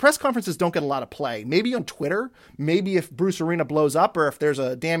 Press conferences don't get a lot of play. Maybe on Twitter, maybe if Bruce Arena blows up or if there's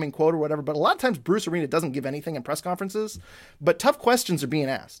a damning quote or whatever. But a lot of times Bruce Arena doesn't give anything in press conferences. But tough questions are being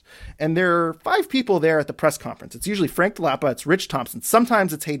asked. And there are 5 people there at the press conference. It's usually Frank Delapa, it's Rich Thompson.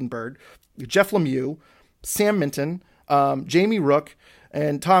 Sometimes it's Hayden Bird, Jeff Lemieux, Sam Minton, Jamie Rook,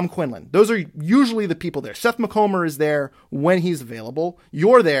 and Tom Quinlan. Those are usually the people there. Seth McComber is there when he's available.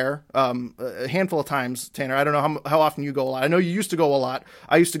 You're there a handful of times, Tanner. I don't know how often you go a lot. I know you used to go a lot.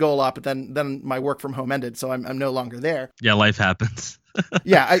 I used to go a lot, but then my work from home ended, so I'm no longer there. Yeah, life happens.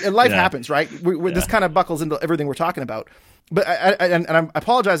 Life happens, right? This kind of buckles into everything we're talking about. But I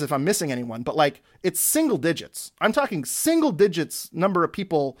apologize if I'm missing anyone, but like it's single digits. I'm talking single digits number of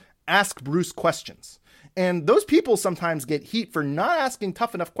people ask Bruce questions. And those people sometimes get heat for not asking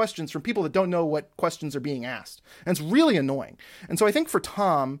tough enough questions from people that don't know what questions are being asked. And it's really annoying. And so I think for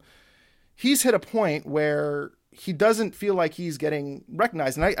Tom, he's hit a point where he doesn't feel like he's getting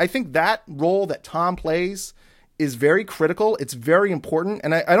recognized. And I think that role that Tom plays is very critical. It's very important.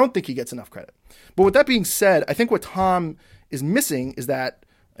 And I don't think he gets enough credit. But with that being said, I think what Tom is missing is that,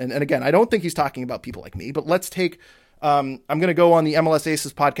 and again, I don't think he's talking about people like me, but let's take, I'm going to go on the MLS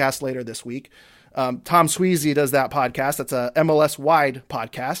Aces podcast later this week. Tom Sweezy does that podcast. That's a MLS wide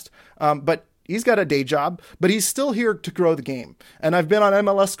podcast. But he's got a day job, but he's still here to grow the game. And I've been on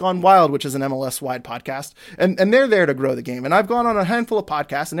MLS Gone Wild, which is an MLS wide podcast, and they're there to grow the game. And I've gone on a handful of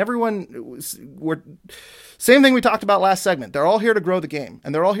podcasts, and we're same thing we talked about last segment. They're all here to grow the game,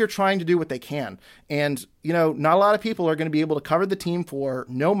 and they're all here trying to do what they can. And, not a lot of people are going to be able to cover the team for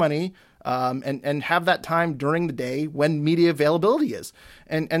no money, and have that time during the day when media availability is.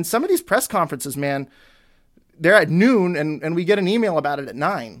 And some of these press conferences, man, they're at noon and we get an email about it at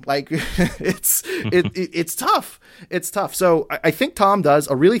 9. Like it's tough. It's tough. So I think Tom does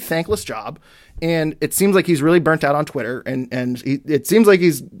a really thankless job, and it seems like he's really burnt out on Twitter, and it seems like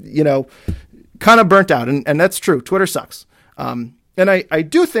he's, kind of burnt out. And that's true. Twitter sucks. And I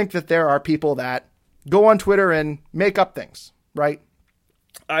do think that there are people that go on Twitter and make up things, right?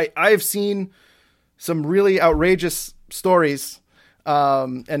 I've seen some really outrageous stories.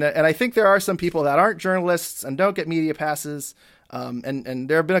 And I think there are some people that aren't journalists and don't get media passes. And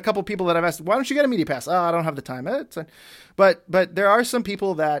there have been a couple people that I've asked, why don't you get a media pass? Oh, I don't have the time. But there are some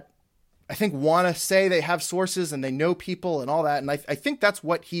people that I think want to say they have sources and they know people and all that. And I think that's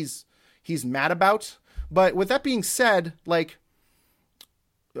what he's mad about. But with that being said, like,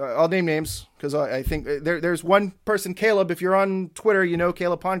 I'll name names because I think there's one person, Caleb. If you're on Twitter,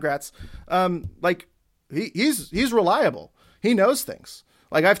 Caleb Pongratz. Like he's reliable. He knows things.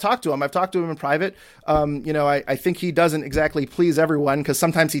 Like I've talked to him in private. I think he doesn't exactly please everyone because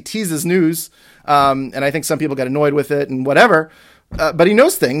sometimes he teases news, and I think some people get annoyed with it and whatever. But he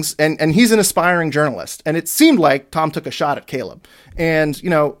knows things, and he's an aspiring journalist. And it seemed like Tom took a shot at Caleb, and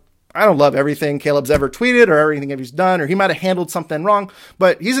I don't love everything Caleb's ever tweeted or everything he's done, or he might have handled something wrong,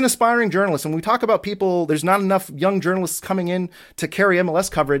 but he's an aspiring journalist. And when we talk about people, there's not enough young journalists coming in to carry MLS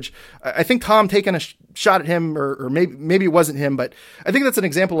coverage. I think Tom taking a shot at him, or maybe it wasn't him, but I think that's an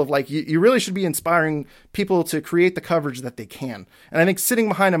example of like, you really should be inspiring people to create the coverage that they can. And I think sitting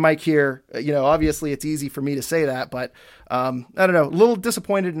behind a mic here, obviously it's easy for me to say that, but I don't know, a little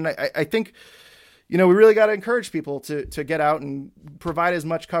disappointed. And I think, we really got to encourage people to get out and provide as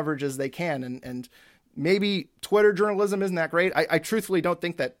much coverage as they can. And maybe Twitter journalism isn't that great. I truthfully don't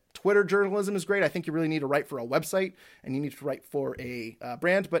think that Twitter journalism is great. I think you really need to write for a website and you need to write for a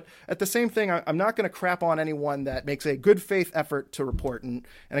brand. But at the same thing, I'm not going to crap on anyone that makes a good faith effort to report. And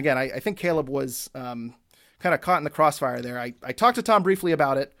again, I think Caleb was kind of caught in the crossfire there. I talked to Tom briefly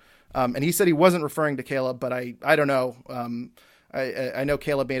about it, and he said he wasn't referring to Caleb, but I don't know. I know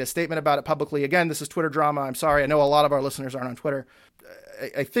Caleb made a statement about it publicly. Again, this is Twitter drama. I'm sorry. I know a lot of our listeners aren't on Twitter.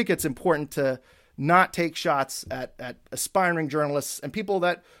 I think it's important to not take shots at aspiring journalists and people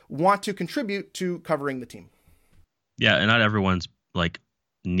that want to contribute to covering the team. Yeah, and not everyone's like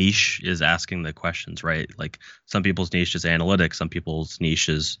niche is asking the questions, right? Like some people's niche is analytics, some people's niche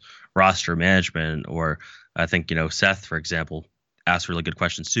is roster management, or I think, Seth, for example, asks really good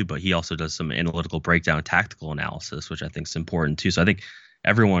questions too, but he also does some analytical breakdown, tactical analysis, which I think is important too. So I think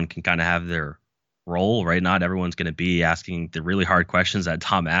everyone can kind of have their role, right? Not everyone's going to be asking the really hard questions that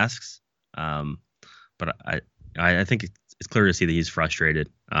Tom asks. But I think it's clear to see that he's frustrated.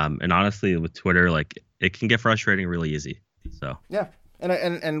 And honestly, with Twitter, like it can get frustrating really easy. So yeah,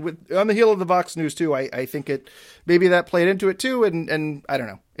 and with on the heel of the Vox news too, I think it maybe that played into it too. And I don't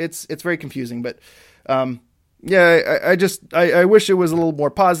know, it's very confusing. But yeah, I wish it was a little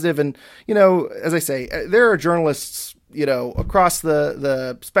more positive. And as I say, there are journalists across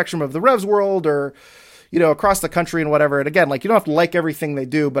the spectrum of the Revs world or across the country and whatever. And again, like you don't have to like everything they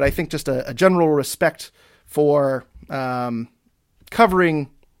do, but I think just a general respect for covering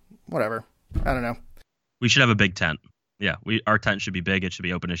whatever. I don't know. We should have a big tent. Yeah, our tent should be big. It should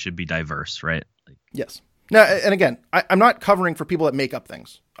be open. It should be diverse, right? Yes. Now, and again, I'm not covering for people that make up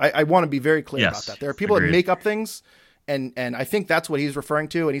things. I want to be very clear about that. There are people that make up things. And I think that's what he's referring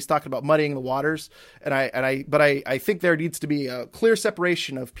to. And he's talking about muddying the waters. But I think there needs to be a clear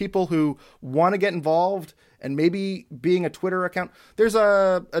separation of people who want to get involved and maybe being a Twitter account. There's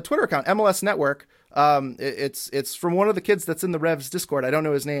a Twitter account, MLS Network. It's from one of the kids that's in the Revs Discord. I don't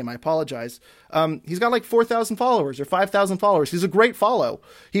know his name. I apologize. He's got like 4,000 followers or 5,000 followers. He's a great follow.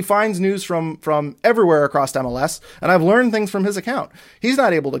 He finds news from everywhere across MLS, and I've learned things from his account. He's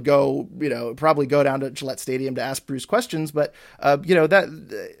not able to go, probably go down to Gillette Stadium to ask Bruce questions, but that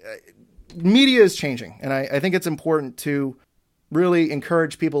media is changing, and I think it's important to really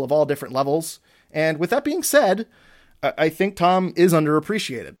encourage people of all different levels. And with that being said, I think Tom is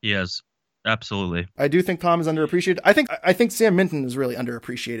underappreciated. Yes. Absolutely. I do think Tom is underappreciated. I think Sam Minton is really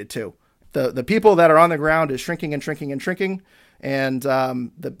underappreciated too. The people that are on the ground is shrinking and shrinking and shrinking. And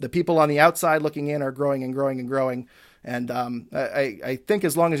the people on the outside looking in are growing and growing and growing. And I think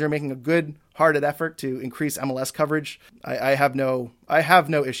as long as you're making a good hearted effort to increase MLS coverage, I have no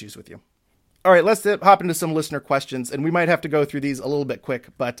issues with you. All right, let's hop into some listener questions, and we might have to go through these a little bit quick,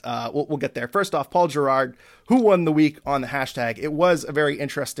 but we'll get there. First off, Paul Gerard, who won the week on the hashtag? It was a very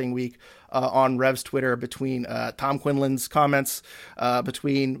interesting week on Revs Twitter between Tom Quinlan's comments,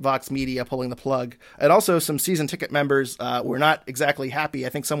 between Vox Media pulling the plug, and also some season ticket members were not exactly happy. I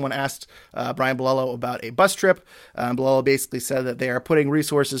think someone asked Brian Bolello about a bus trip. Bolello basically said that they are putting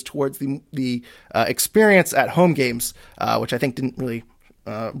resources towards the experience at home games, which I think didn't really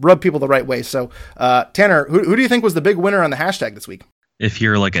rub people the right way. So, Tanner, who do you think was the big winner on the hashtag this week? If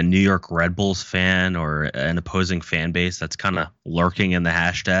you're like a New York Red Bulls fan or an opposing fan base that's kind of lurking in the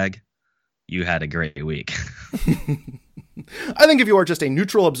hashtag, you had a great week. I think if you are just a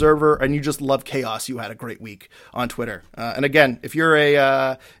neutral observer and you just love chaos, you had a great week on Twitter. And again, if you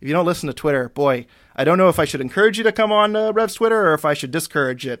don't listen to Twitter, boy, I don't know if I should encourage you to come on Revs Twitter or if I should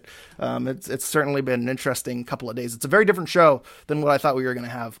discourage it. It's certainly been an interesting couple of days. It's a very different show than what I thought we were going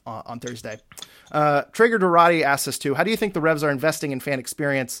to have on Thursday. Traeger Dorati asks us too, how do you think the Revs are investing in fan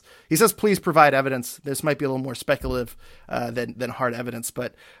experience? He says, please provide evidence. This might be a little more speculative than hard evidence.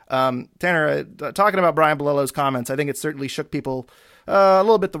 But Tanner, talking about Brian Bolello's comments, I think it certainly shook people a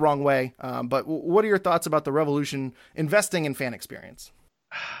little bit the wrong way. But what are your thoughts about the Revolution investing in fan experience?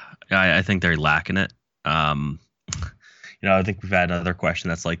 I think they're lacking it. I think we've had another question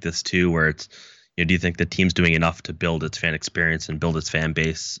that's like this too, where it's, do you think the team's doing enough to build its fan experience and build its fan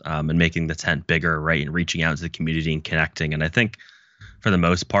base and making the tent bigger, right? And reaching out to the community and connecting. And I think for the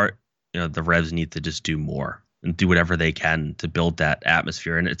most part, the Revs need to just do more and do whatever they can to build that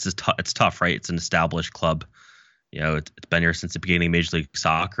atmosphere. And it's tough, right? It's an established club. It's been here since the beginning of Major League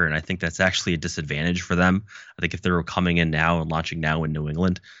Soccer, and I think that's actually a disadvantage for them. I think if they were coming in now and launching now in New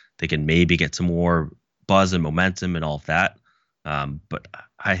England, they can maybe get some more buzz and momentum and all of that. But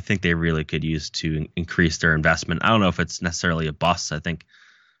I think they really could use to increase their investment. I don't know if it's necessarily a bust. I think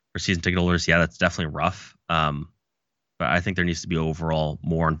for season ticket holders, yeah, that's definitely rough. But I think there needs to be overall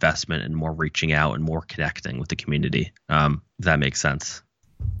more investment and more reaching out and more connecting with the community. If that makes sense.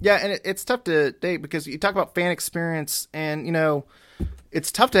 Yeah, and it's tough to date because you talk about fan experience, and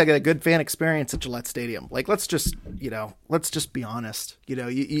it's tough to get a good fan experience at Gillette Stadium. Like, let's just be honest.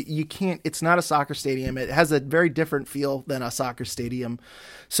 You can't. It's not a soccer stadium. It has a very different feel than a soccer stadium.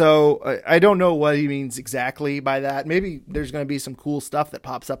 So I don't know what he means exactly by that. Maybe there's going to be some cool stuff that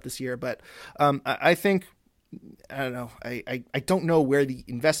pops up this year, but I think. I don't know. I don't know where the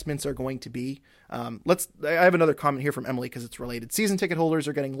investments are going to be. I have another comment here from Emily because it's related. Season ticket holders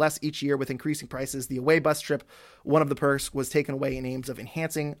are getting less each year with increasing prices. The away bus trip, one of the perks, was taken away in aims of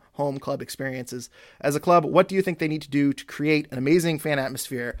enhancing home club experiences. As a club, what do you think they need to do to create an amazing fan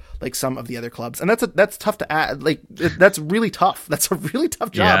atmosphere like some of the other clubs? And that's tough to add. Like, that's really tough. That's a really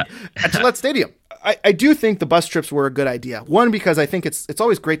tough job at Gillette Stadium. I do think the bus trips were a good idea. One, because I think it's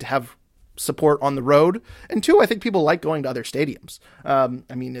always great to have support on the road, and two, I think people like going to other stadiums.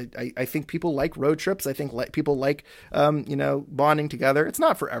 I think people like road trips. I think people like bonding together. It's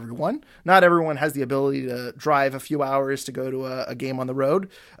not for everyone. Not everyone has the ability to drive a few hours to go to a game on the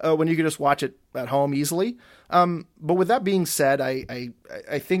road when you can just watch it at home easily. But with that being said, I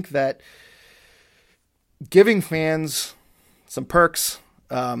think that giving fans some perks,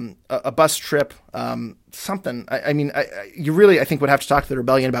 a bus trip, something. I think would have to talk to the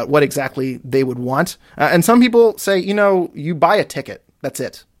Rebellion about what exactly they would want. And some people say, you buy a ticket. That's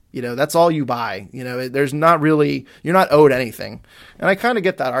it. That's all you buy. There's not really, you're not owed anything. And I kind of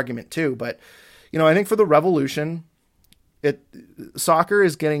get that argument too. But, I think for the Revolution, soccer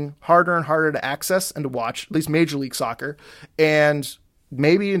is getting harder and harder to access and to watch, at least Major League Soccer. And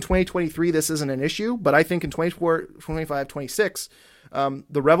maybe in 2023, this isn't an issue, but I think in 24, 25, 26,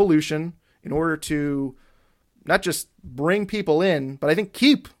 the Revolution, in order to not just bring people in, but I think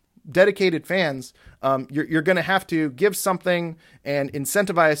keep dedicated fans, you're going to have to give something and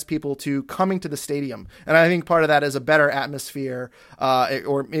incentivize people to coming to the stadium. And I think part of that is a better atmosphere,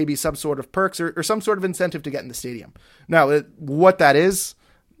 or maybe some sort of perks or some sort of incentive to get in the stadium. Now, what that is,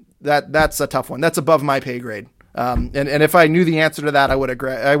 that's a tough one. That's above my pay grade. And if I knew the answer to that, I would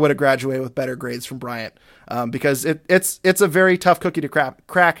have graduated with better grades from Bryant, because it's a very tough cookie to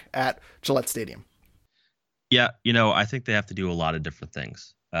crack at Gillette Stadium. Yeah, I think they have to do a lot of different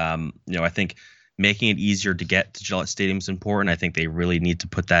things. I think making it easier to get to Gillette Stadium is important. I think they really need to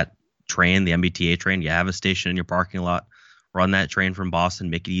put that train, the MBTA train. You have a station in your parking lot. Run that train from Boston.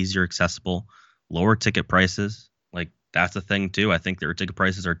 Make it easier, accessible. Lower ticket prices. Like, that's a thing too. I think their ticket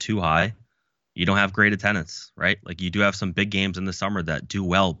prices are too high. You don't have great attendance, right? Like, you do have some big games in the summer that do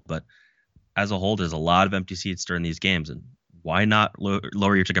well, but as a whole, there's a lot of empty seats during these games. And why not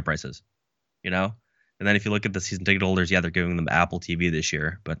lower your ticket prices? And then if you look at the season ticket holders, they're giving them Apple TV this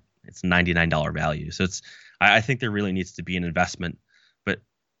year, but it's $99 value. So I think there really needs to be an investment, but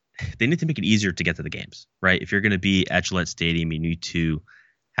they need to make it easier to get to the games, right? If you're going to be at Gillette Stadium, you need to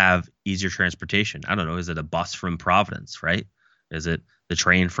have easier transportation. I don't know. Is it a bus from Providence, right? Is it the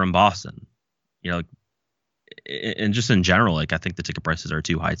train from Boston? And just in general, I think the ticket prices are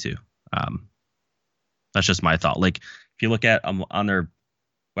too high too. That's just my thought. Like, if you look at on their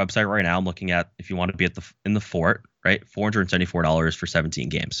website right now, I'm looking at, if you want to be in the Fort, right, $474 for 17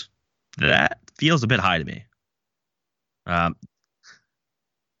 games. That feels a bit high to me.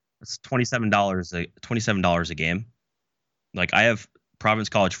 It's $27 a game. Like, I have Providence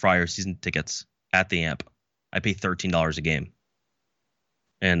College Friars season tickets at the Amp. I pay $13 a game.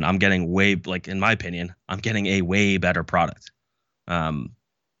 And I'm getting in my opinion, I'm getting a way better product. So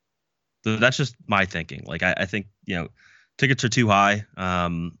that's just my thinking. Like, I think, tickets are too high.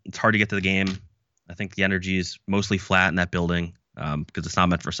 It's hard to get to the game. I think the energy is mostly flat in that building because it's not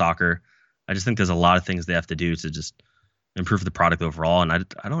meant for soccer. I just think there's a lot of things they have to do to just improve the product overall. And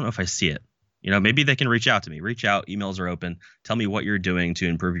I don't know if I see it. Maybe they can reach out to me. Reach out. Emails are open. Tell me what you're doing to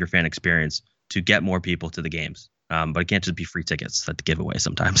improve your fan experience to get more people to the games. But it can't just be free tickets that to give away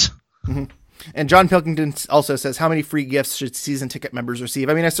sometimes. Mm-hmm. And John Pilkington also says, how many free gifts should season ticket members receive?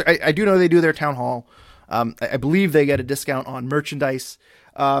 I mean, I do know they do their town hall. I believe they get a discount on merchandise.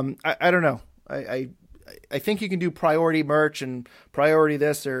 I don't know. I think you can do priority merch and priority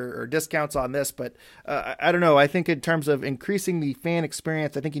this or discounts on this, but I don't know. I think in terms of increasing the fan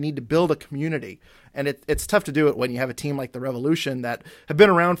experience, I think you need to build a community. And it's tough to do it when you have a team like the Revolution that have been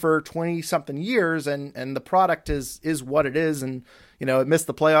around for 20 something years and the product is what it is. And, it missed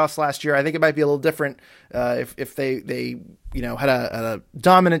the playoffs last year. I think it might be a little different if they had a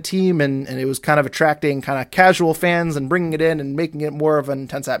dominant team and it was kind of attracting kind of casual fans and bringing it in and making it more of an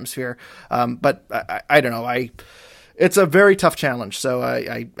intense atmosphere. But I don't know. It's a very tough challenge. So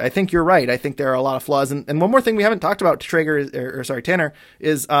I think you're right. I think there are a lot of flaws. And one more thing we haven't talked about, Tanner,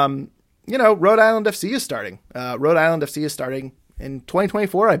 is, Rhode Island FC is starting. Rhode Island FC is starting in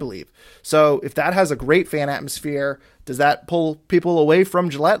 2024, I believe. So if that has a great fan atmosphere, does that pull people away from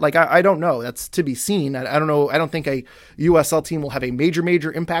Gillette? Like, I don't know. That's to be seen. I don't know. I don't think a USL team will have a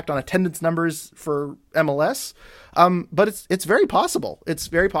major impact on attendance numbers for MLS. But it's very possible. It's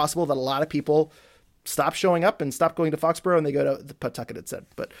very possible that a lot of people stop showing up and stop going to Foxborough and they go to the Pawtucket instead.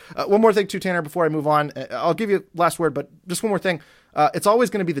 But one more thing too, Tanner, before I move on, I'll give you last word, but just one more thing. It's always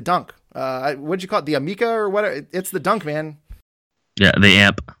going to be the dunk. What'd you call it? The Amica or what? It's the dunk, man. Yeah, the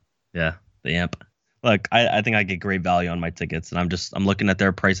amp. Yeah, the amp. Look, I think I get great value on my tickets, and I'm looking at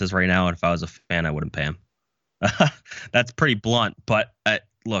their prices right now, and if I was a fan, I wouldn't pay them. That's pretty blunt, but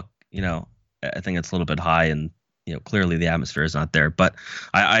look, I think it's a little bit high, and clearly the atmosphere is not there. But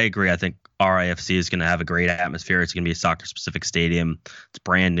I agree. I think RIFC is going to have a great atmosphere. It's going to be a soccer-specific stadium. It's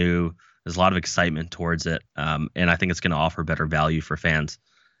brand new. There's a lot of excitement towards it, and I think it's going to offer better value for fans.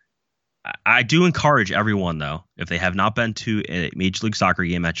 I do encourage everyone, though, if they have not been to a Major League Soccer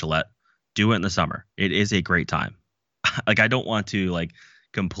game at Gillette, do it in the summer. It is a great time. I don't want to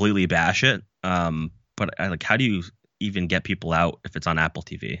completely bash it, but how do you even get people out if it's on Apple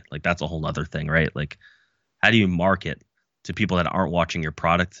TV? That's a whole other thing, right? How do you market to people that aren't watching your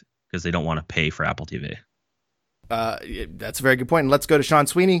product because they don't want to pay for Apple TV? That's a very good point. And let's go to Sean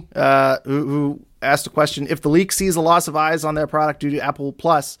Sweeney, who asked a question. If the league sees a loss of eyes on their product due to Apple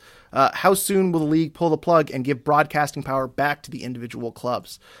Plus, how soon will the league pull the plug and give broadcasting power back to the individual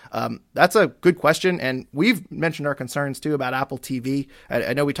clubs? That's a good question. And we've mentioned our concerns too about Apple TV.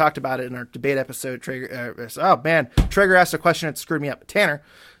 I know we talked about it in our debate episode. Traeger asked a question that screwed me up. Tanner,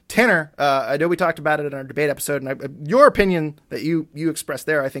 I know we talked about it in our debate episode, and your opinion that you expressed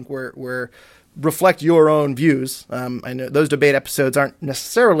there, I think reflect your own views. I know those debate episodes aren't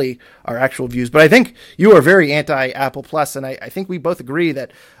necessarily our actual views, but I think you are very anti-Apple Plus, and I think we both agree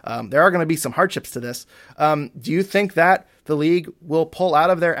that there are going to be some hardships to this. Do you think that the league will pull out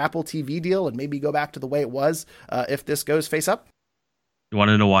of their Apple TV deal and maybe go back to the way it was if this goes face up? You want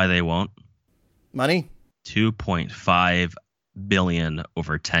to know why they won't? Money. $2.5 billion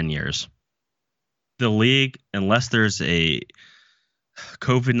over 10 years. The league, unless there's a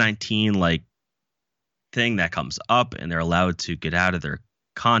COVID-19 thing that comes up and they're allowed to get out of their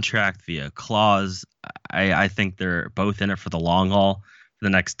contract via clause, I think they're both in it for the long haul for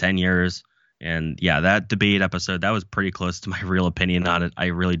the next 10 years. And yeah, that debate episode, that was pretty close to my real opinion on it. I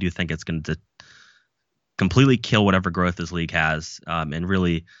really do think it's going to completely kill whatever growth this league has, and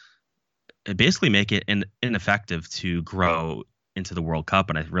really basically make it ineffective to grow into the World Cup.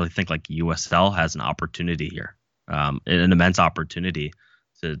 And I really think USL has an opportunity here, an immense opportunity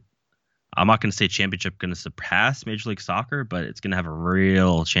to, I'm not going to say championship going to surpass Major League Soccer, but it's going to have a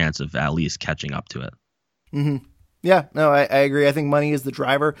real chance of at least catching up to it. Mm-hmm. Yeah, no, I agree. I think money is the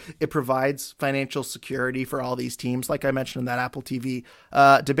driver. It provides financial security for all these teams. Like I mentioned in that Apple TV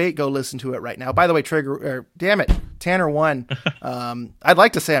debate, go listen to it right now. By the way, Tanner won. I'd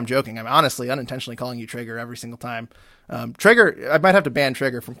like to say I'm joking. I'm honestly unintentionally calling you Trigger every single time. Trigger, I might have to ban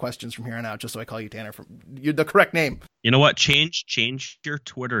Trigger from questions from here on out, just so I call you Tanner from the correct name. You know what? Change your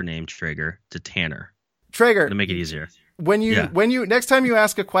Twitter name, Trigger, to Tanner. Trigger, to make it easier. When you next time you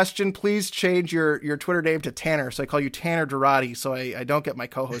ask a question, please change your Twitter name to Tanner. So I call you Tanner Durati, so I don't get my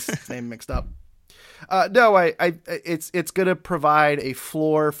co-host's name mixed up. It's going to provide a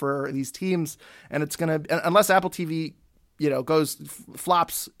floor for these teams, and it's going to, unless Apple TV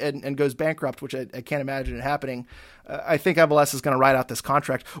flops and goes bankrupt, which I can't imagine it happening. I think MLS is going to ride out this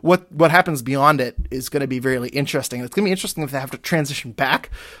contract. What happens beyond it is going to be very interesting. It's going to be interesting if they have to transition back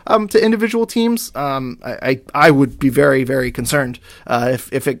to individual teams. I would be very, very concerned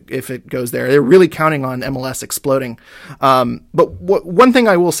if it goes there. They're really counting on MLS exploding. But one thing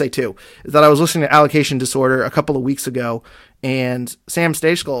I will say too is that I was listening to Allocation Disorder a couple of weeks ago, and Sam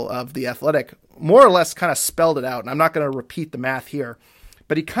Stejskal of The Athletic more or less kind of spelled it out. And I'm not going to repeat the math here,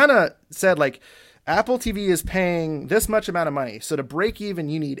 but he kind of said Apple TV is paying this much amount of money. So to break even,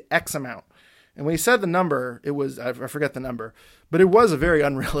 you need X amount. And when he said the number, it was, I forget the number, but it was a very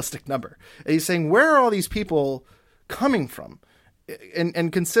unrealistic number. And he's saying, where are all these people coming from?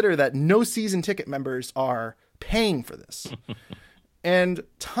 And consider that no season ticket members are paying for this. And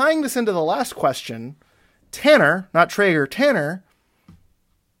tying this into the last question, Tanner, not Traeger, Tanner,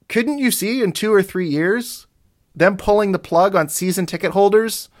 couldn't you see in 2 or 3 years them pulling the plug on season ticket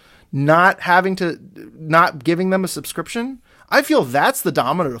holders, not giving them a subscription? I feel that's the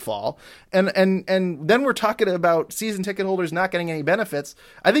domino to fall. And then we're talking about season ticket holders not getting any benefits.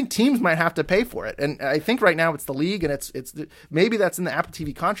 I think teams might have to pay for it. And I think right now it's the league, and it's maybe that's in the Apple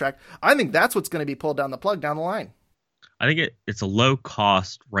TV contract. I think that's what's going to be pulled down the plug down the line. I think it's a low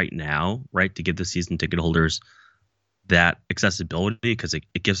cost right now, right, to give the season ticket holders that accessibility because it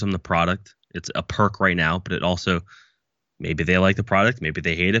gives them the product. It's a perk right now, but it also maybe they like the product, maybe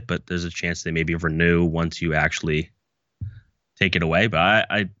they hate it, but there's a chance they maybe renew once you actually take it away. But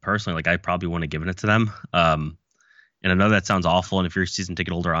I personally I probably want to give it to them. And I know that sounds awful. And if you're a season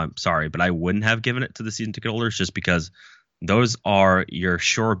ticket holder, I'm sorry, but I wouldn't have given it to the season ticket holders just because those are your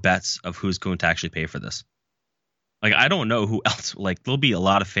sure bets of who's going to actually pay for this. I don't know who else. There'll be a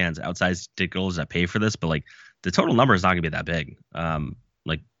lot of fans outside ticket holders that pay for this, but the total number is not going to be that big.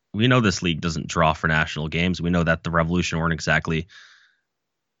 We know this league doesn't draw for national games. We know that the Revolution weren't exactly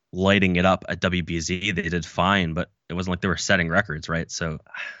lighting it up at WBZ. They did fine, but it wasn't like they were setting records, right? So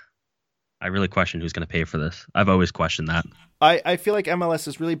I really question who's going to pay for this. I've always questioned that. I feel like MLS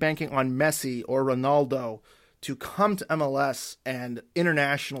is really banking on Messi or Ronaldo to come to MLS and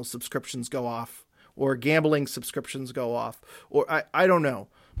international subscriptions go off or gambling subscriptions go off. Or I don't know,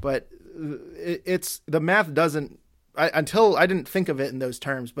 but it's the math doesn't. Until I didn't think of it in those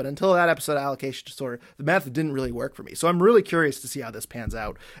terms, but until that episode of Allocation Disorder, the math didn't really work for me. So I'm really curious to see how this pans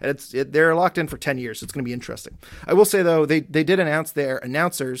out. And they're locked in for 10 years. So it's going to be interesting. I will say, though, they did announce their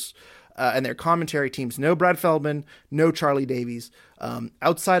announcers and their commentary teams. No Brad Feldman, no Charlie Davies.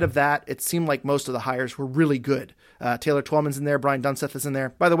 Outside of that, it seemed like most of the hires were really good. Taylor Twellman's in there. Brian Dunseth is in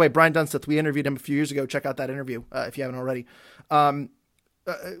there. By the way, Brian Dunseth, we interviewed him a few years ago. Check out that interview if you haven't already.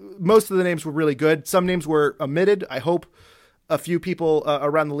 Most of the names were really good. Some names were omitted. I hope a few people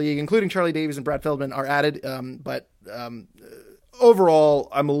around the league, including Charlie Davies and Brad Feldman, are added. But overall,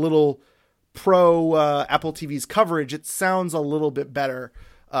 I'm a little pro Apple TV's coverage. It sounds a little bit better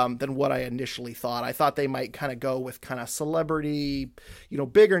than what I initially thought. I thought they might kind of go with kind of celebrity,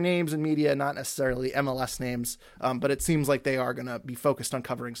 bigger names in media, not necessarily MLS names. But it seems like they are going to be focused on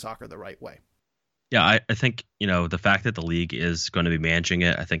covering soccer the right way. Yeah, I think, the fact that the league is going to be managing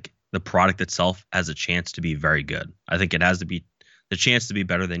it, I think the product itself has a chance to be very good. I think it has to be the chance to be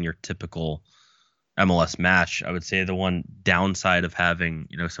better than your typical MLS match. I would say the one downside of having,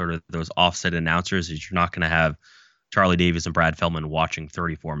 sort of those offset announcers is you're not going to have Charlie Davies and Brad Feldman watching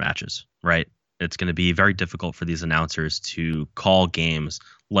 34 matches, right? It's going to be very difficult for these announcers to call games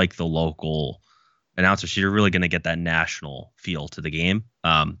like the local announcers. So you're really going to get that national feel to the game.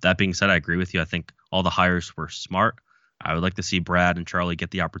 That being said, I agree with you. I think all the hires were smart. I would like to see Brad and Charlie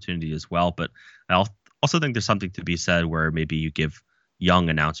get the opportunity as well. But I also think there's something to be said where maybe you give young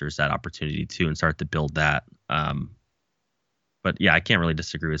announcers that opportunity too and start to build that. But yeah, I can't really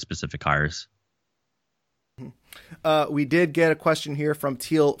disagree with specific hires. We did get a question here from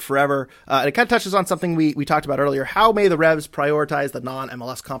Teal Forever. And it kind of touches on something we talked about earlier. How may the Revs prioritize the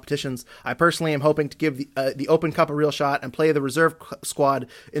non-MLS competitions? I personally am hoping to give the Open Cup a real shot and play the reserve squad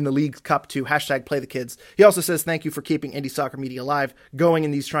in the League Cup to #PlayTheKids. He also says, thank you for keeping indie soccer media alive, going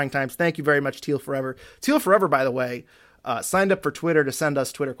in these trying times. Thank you very much, Teal Forever. Teal Forever, by the way, signed up for Twitter to send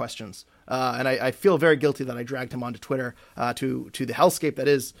us Twitter questions. And I feel very guilty that I dragged him onto Twitter to the hellscape that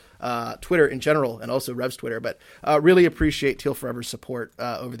is Twitter in general and also Revs Twitter. But really appreciate Teal Forever's support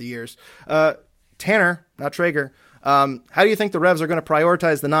over the years. Tanner, not Traeger, how do you think the Revs are going to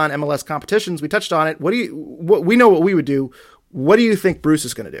prioritize the non-MLS competitions? We touched on it. We know what we would do. What do you think Bruce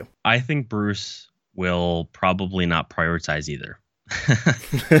is going to do? I think Bruce will probably not prioritize either.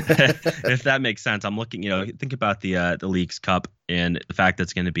 If that makes sense. I'm looking, think about the Leagues Cup and the fact that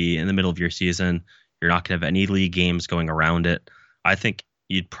it's going to be in the middle of your season. You're not going to have any league games going around it. I think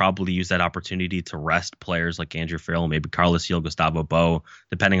you'd probably use that opportunity to rest players like Andrew Farrell, maybe Carlos Gil, Gustavo Bo,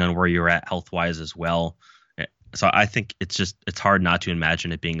 depending on where you're at health-wise as well. So I think it's hard not to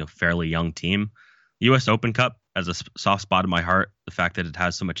imagine it being a fairly young team. U.S. Open Cup has a soft spot in my heart, the fact that it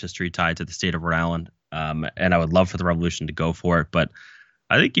has so much history tied to the state of Rhode Island. And I would love for the Revolution to go for it. But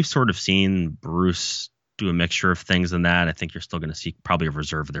I think you've sort of seen Bruce do a mixture of things in that. I think you're still going to see probably a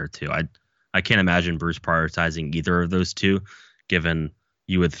reserve there too. I can't imagine Bruce prioritizing either of those two, given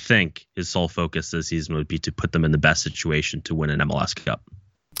you would think his sole focus this season would be to put them in the best situation to win an MLS Cup.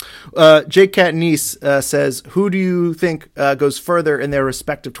 Jake Catanese says, who do you think goes further in their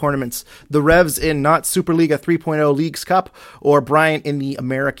respective tournaments? The Revs in not Superliga 3.0 Leagues Cup or Bryant in the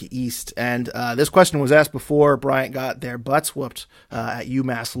America East? And this question was asked before Bryant got their butts whooped at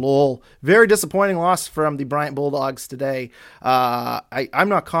UMass Lowell. Very disappointing loss from the Bryant Bulldogs today. I'm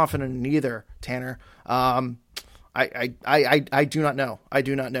not confident in either, Tanner. I do not know. I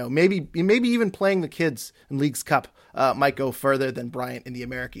do not know. Maybe even playing the kids in Leagues Cup might go further than Bryant in the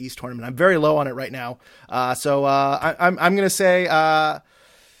America East tournament. I'm very low on it right now. So I'm going to say, I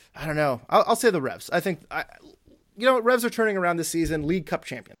don't know. I'll say the Revs. I think, Revs are turning around this season. League Cup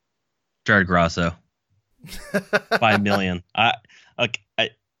champion. Jared Grasso by a million.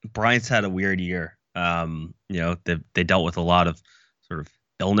 Bryant's had a weird year. They dealt with a lot of sort of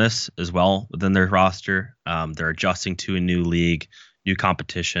illness as well within their roster. They're adjusting to a new league, new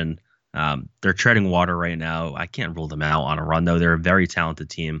competition. They're treading water right now. I can't rule them out on a run, though. They're a very talented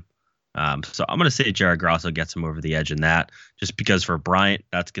team. So I'm going to say Jared Grosso gets him over the edge in that, just because for Bryant,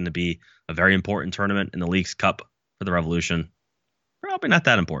 that's going to be a very important tournament in the League's Cup for the Revolution. Probably not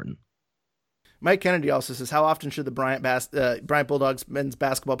that important. Mike Kennedy also says, how often should the Bryant Bulldogs men's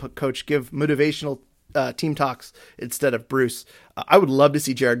basketball coach give motivational team talks instead of Bruce? I would love to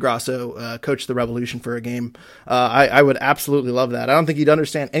see Jared Grosso coach the Revolution for a game. I would absolutely love that. I don't think he'd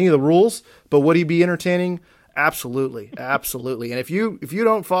understand any of the rules, but would he be entertaining? Absolutely, absolutely. And if you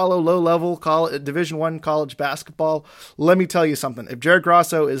don't follow low-level Division I college basketball, let me tell you something. If Jared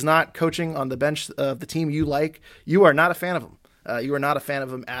Grosso is not coaching on the bench of the team you like, you are not a fan of him. You are not a fan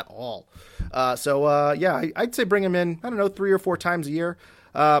of him at all. I'd say bring him in, 3 or 4 times a year,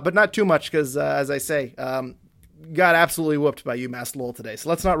 but not too much because, as I say, got absolutely whooped by UMass Lowell today. So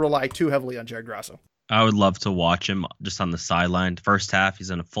let's not rely too heavily on Jared Grosso. I would love to watch him just on the sideline. First half, he's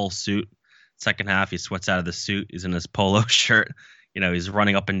in a full suit. Second half, he sweats out of the suit. He's in his polo shirt. He's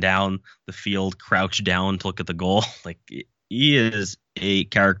running up and down the field, crouched down to look at the goal. Like, he is a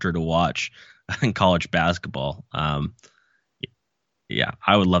character to watch in college basketball. Yeah,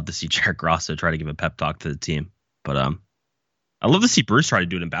 I would love to see Jared Grosso try to give a pep talk to the team. But I love to see Bruce try to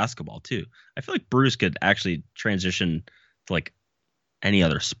do it in basketball, too. I feel like Bruce could actually transition to, like, any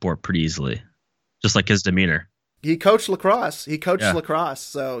other sport pretty easily, just like his demeanor. He coached lacrosse. Lacrosse,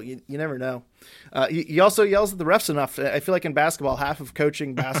 so you never know. He also yells at the refs enough. I feel like in basketball, half of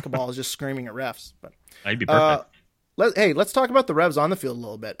coaching basketball is just screaming at refs. But I'd be perfect. Let's talk about the Revs on the field a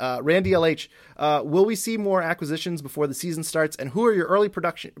little bit. Randy LH, will we see more acquisitions before the season starts? And who are your early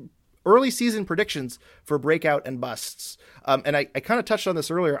season predictions for breakout and busts? And I kind of touched on this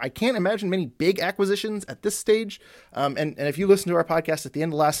earlier. I can't imagine many big acquisitions at this stage. And if you listen to our podcast at the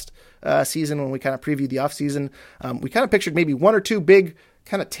end of last season, when we kind of previewed the offseason, we kind of pictured maybe 1 or 2 big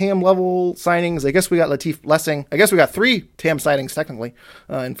kind of TAM level signings. I guess we got Latif Blessing. I guess we got 3 TAM signings technically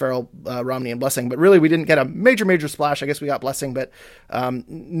in Farrell, Romney, and Blessing. But really, we didn't get a major splash. I guess we got Blessing, but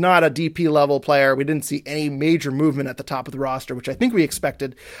not a DP level player. We didn't see any major movement at the top of the roster, which I think we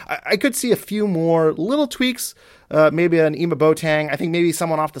expected. I could see a few more little tweaks. Maybe an Ima Boateng. I think maybe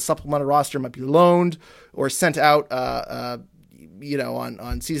someone off the supplemental roster might be loaned or sent out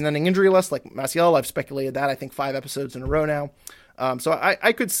on season-ending injury lists like Maciel. I've speculated that, I think, 5 episodes in a row now. So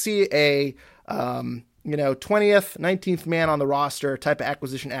I could see a 20th, 19th man on the roster type of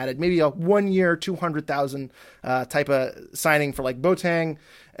acquisition added, maybe a 1 year, 200,000 type of signing for like Boateng,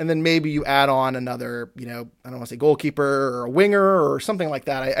 and then maybe you add on another, I don't want to say goalkeeper or a winger or something like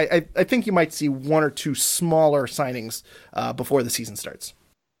that. I think you might see 1 or 2 smaller signings before the season starts.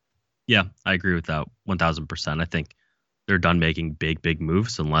 Yeah, I agree with that 1,000%. I think they're done making big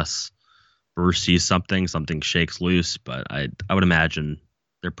moves unless Bruce sees something shakes loose, but I would imagine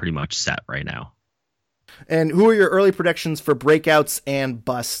they're pretty much set right now. And who are your early predictions for breakouts and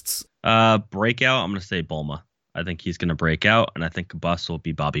busts? Breakout, I'm going to say Bulma. I think he's going to break out, and I think a bust will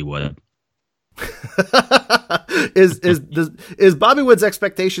be Bobby Wood. Is Bobby Wood's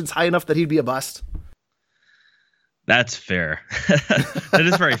expectations high enough that he'd be a bust? That's fair. That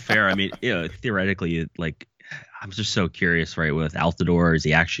is very fair. I mean, theoretically, I'm just so curious, right? With Altidore, is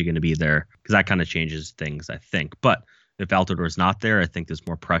he actually going to be there? Because that kind of changes things, I think. But if Altidore is not there, I think there's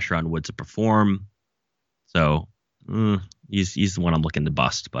more pressure on Wood to perform. So he's the one I'm looking to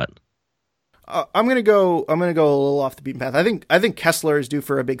bust. But I'm gonna go a little off the beaten path. I think Kessler is due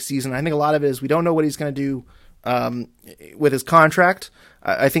for a big season. I think a lot of it is we don't know what he's going to do with his contract.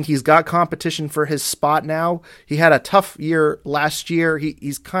 I think he's got competition for his spot now. He had a tough year last year.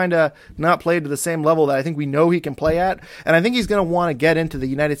 He's kind of not played to the same level that I think we know he can play at. And I think he's going to want to get into the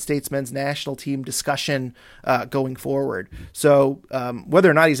United States men's national team discussion going forward. So whether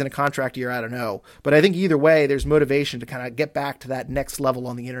or not he's in a contract year, I don't know. But I think either way, there's motivation to kind of get back to that next level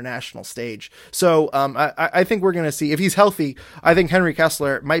on the international stage. So I think we're going to see, if he's healthy, I think Henry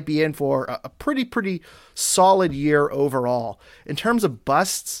Kessler might be in for a pretty solid year overall. In terms of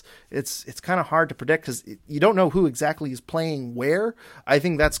busts, it's kind of hard to predict because you don't know who exactly is playing where. I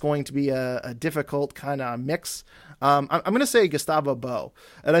think that's going to be a difficult kind of mix. I'm going to say Gustavo Bo.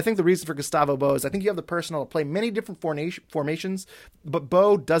 And I think the reason for Gustavo Bo is I think you have the personnel to play many different formations, but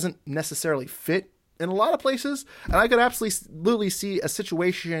Bo doesn't necessarily fit in a lot of places. And I could absolutely see a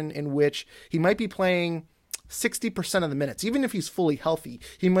situation in which he might be playing 60% of the minutes. Even if he's fully healthy,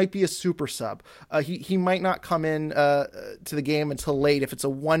 he might be a super sub. He might not come in to the game until late if it's a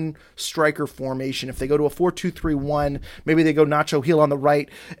one striker formation. If they go to a 4-2-3-1, maybe they go Nacho Gil on the right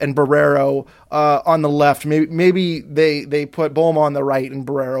and Barrero on the left. Maybe they put Boma on the right and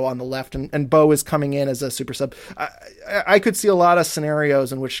Barrero on the left, and Bo is coming in as a super sub. I could see a lot of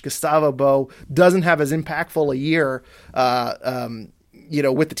scenarios in which Gustavo Bo doesn't have as impactful a year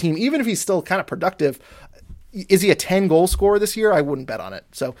with the team, even if he's still kind of productive. Is he a 10 goal scorer this year? I wouldn't bet on it.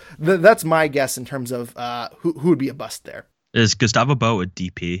 So that's my guess in terms of who would be a bust there. Is Gustavo Bo a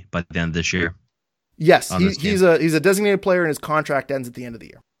DP by the end of this year? Yes, he's a designated player and his contract ends at the end of the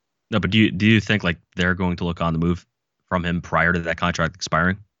year. No, but do you think like they're going to look on the move from him prior to that contract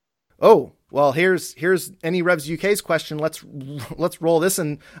expiring? Oh, well, here's any Revs UK's question. Let's roll this.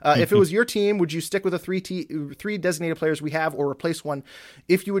 And if it was your team, would you stick with the three designated players we have or replace one?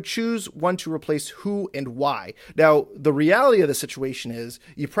 If you would choose one to replace, who and why? Now, the reality of the situation is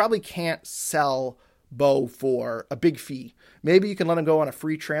you probably can't sell Bo for a big fee. Maybe you can let him go on a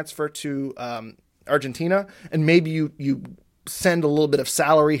free transfer to Argentina, and maybe you send a little bit of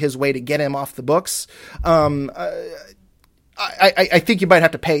salary his way to get him off the books. I think you might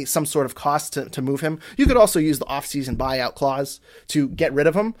have to pay some sort of cost to move him. You could also use the off-season buyout clause to get rid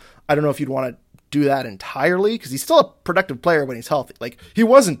of him. I don't know if you'd want to do that entirely because he's still a productive player when he's healthy. Like, he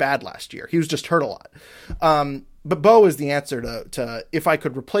wasn't bad last year. He was just hurt a lot. But Bo is the answer to if I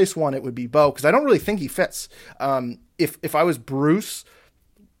could replace one, it would be Bo, because I don't really think he fits. If I was Bruce,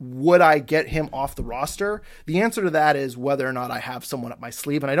 would I get him off the roster? The answer to that is whether or not I have someone up my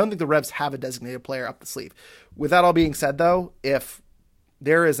sleeve, and I don't think the Revs have a designated player up the sleeve. With that all being said, though, if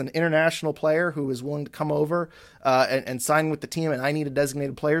there is an international player who is willing to come over and sign with the team and I need a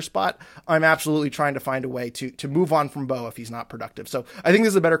designated player spot, I'm absolutely trying to find a way to move on from Bo if he's not productive. So I think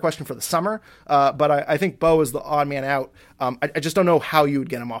this is a better question for the summer, but I think Bo is the odd man out. I just don't know how you would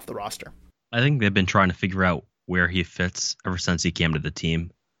get him off the roster. I think they've been trying to figure out where he fits ever since he came to the team.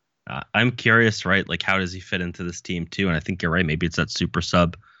 I'm curious, right? Like, how does he fit into this team too? And I think you're right. Maybe it's that super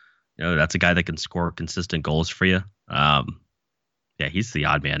sub. That's a guy that can score consistent goals for you. Yeah, he's the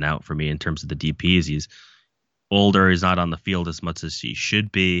odd man out for me in terms of the DPs. He's older. He's not on the field as much as he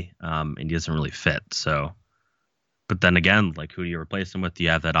should be, and he doesn't really fit. So, but then again, like, who do you replace him with? Do you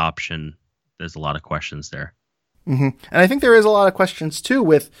have that option? There's a lot of questions there. Mm-hmm. And I think there is a lot of questions too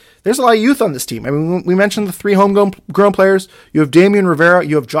there's a lot of youth on this team. I mean, we mentioned the three homegrown players. You have Damian Rivera,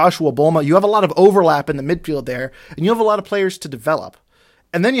 you have Joshua Boma, you have a lot of overlap in the midfield there, and you have a lot of players to develop.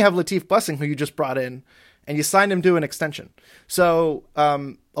 And then you have Latif Blessing, who you just brought in, and you signed him to an extension. So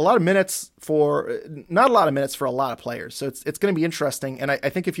not a lot of minutes for a lot of players. So it's going to be interesting. And I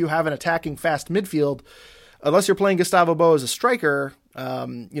think if you have an attacking fast midfield, unless you're playing Gustavo Bo as a striker,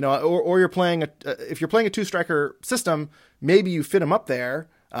 or you're playing if you're playing a two striker system, maybe you fit him up there.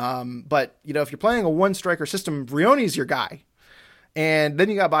 But if you're playing a one striker system, Vrioni's your guy, and then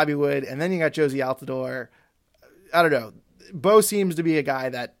you got Bobby Wood, and then you got Jozy Altidore. I don't know. Bo seems to be a guy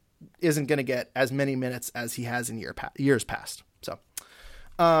that isn't going to get as many minutes as he has in years past. So,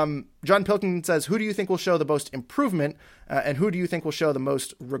 John Pilkington says, who do you think will show the most improvement, and who do you think will show the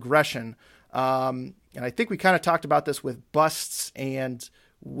most regression? And I think we kind of talked about this with busts and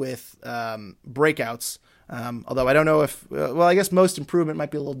with breakouts. Although I don't know if, I guess most improvement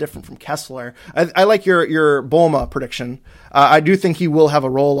might be a little different from Kessler. I like your Boma prediction. I do think he will have a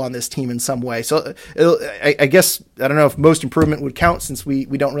role on this team in some way. So I guess, I don't know if most improvement would count since we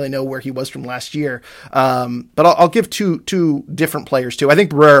don't really know where he was from last year. But I'll give two different players too. I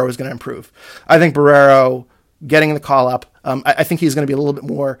think Barrero is going to improve. I think Barrero getting the call up. I think he's going to be a little bit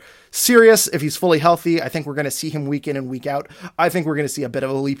more serious if he's fully healthy. I think we're going to see him week in and week out. I think we're going to see a bit of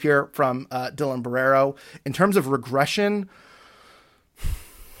a leap here from Dylan Barrero. In terms of regression,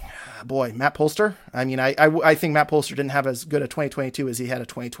 boy, Matt Polster. I mean, I think Matt Polster didn't have as good a 2022 as he had a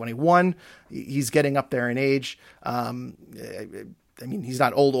 2021. He's getting up there in age. I mean, he's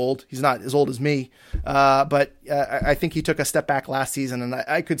not old. He's not as old as me. But I think he took a step back last season, and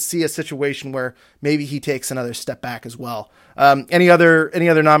I could see a situation where maybe he takes another step back as well. Any other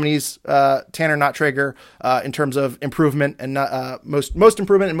nominees, Tanner Notttrager, in terms of improvement and most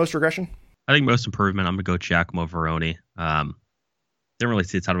improvement and most regression? I think most improvement, I'm going to go Giacomo Vrioni. Didn't really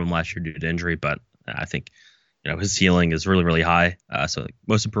see a ton of him last year due to injury, but I think his ceiling is really, really high. So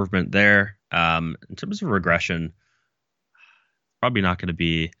most improvement there. In terms of regression, probably not going to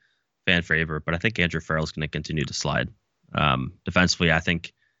be fan favorite, but I think Andrew Farrell is going to continue to slide. Defensively, I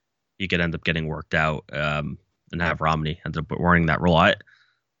think he could end up getting worked out and have Romney end up wearing that role.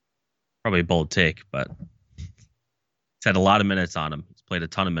 Probably a bold take, but he's had a lot of minutes on him. He's played a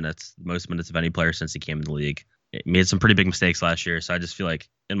ton of minutes, most minutes of any player since he came in the league. He made some pretty big mistakes last year, so I just feel like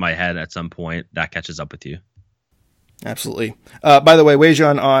in my head at some point that catches up with you. Absolutely. By the way,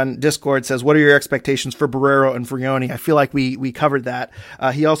 Weijian on Discord says, what are your expectations for Borrero and Vrioni? I feel like we covered that.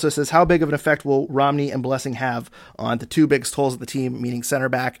 He also says, how big of an effect will Romney and Blessing have on the two biggest holes of the team, meaning center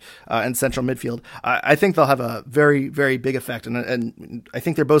back and central midfield? I think they'll have a very, very big effect, and I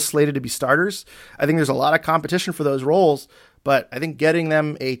think they're both slated to be starters. I think there's a lot of competition for those roles, but I think getting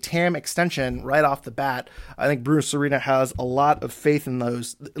them a TAM extension right off the bat, I think Bruce Arena has a lot of faith in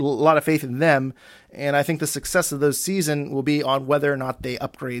them. And I think the success of those season will be on whether or not they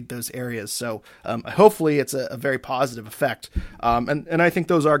upgrade those areas. So hopefully it's a very positive effect. And I think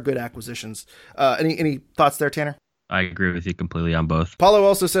those are good acquisitions. Any thoughts there, Tanner? I agree with you completely on both. Paulo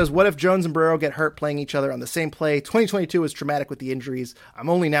also says, what if Jones and Borrero get hurt playing each other on the same play? 2022 was traumatic with the injuries. I'm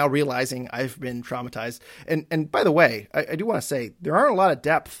only now realizing I've been traumatized. And by the way, I do want to say there aren't a lot of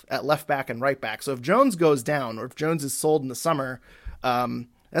depth at left back and right back. So if Jones goes down or if Jones is sold in the summer,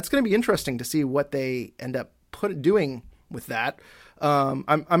 that's going to be interesting to see what they end up doing with that. I'm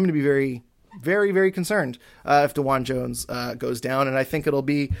going to be very, very, very concerned if DeJuan Jones goes down, and I think it'll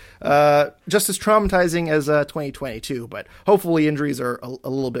be just as traumatizing as 2022. But hopefully, injuries are a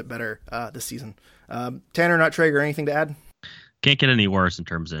little bit better this season. Tanner, not Traeger, anything to add? Can't get any worse in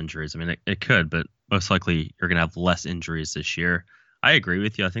terms of injuries. I mean, it could, but most likely you're going to have less injuries this year. I agree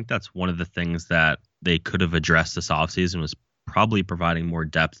with you. I think that's one of the things that they could have addressed this offseason was probably providing more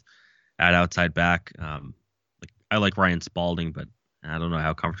depth at outside back. I like Ryan Spalding, but I don't know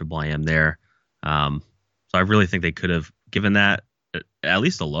how comfortable I am there. So I really think they could have given that at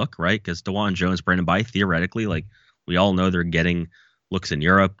least a look, right? Because DeJuan Jones, Brandon Bye, theoretically, like we all know they're getting looks in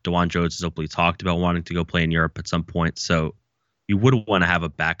Europe. DeJuan Jones has openly talked about wanting to go play in Europe at some point. So you would want to have a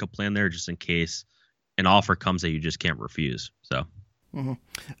backup plan there just in case an offer comes that you just can't refuse. So.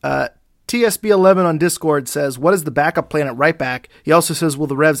 Mm-hmm. TSB11 on Discord says, what is the backup plan at right back? He also says, will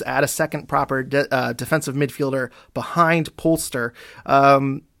the Revs add a second proper defensive midfielder behind Polster?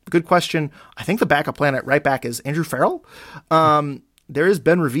 Good question. I think the backup plan at right back is Andrew Farrell. There is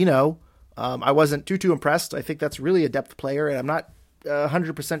Ben Ravino. I wasn't too impressed. I think that's really a depth player, and I'm not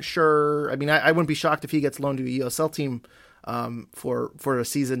 100% sure. I mean, I wouldn't be shocked if he gets loaned to a USL team for a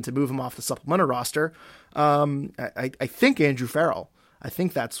season to move him off the supplemental roster. I think Andrew Farrell. I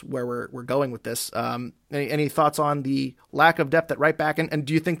think that's where we're going with this. Any thoughts on the lack of depth at right back? And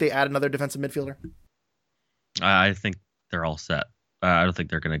do you think they add another defensive midfielder? I think they're all set. I don't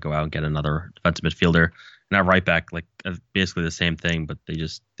think they're going to go out and get another defensive midfielder. And at right back, like basically the same thing, but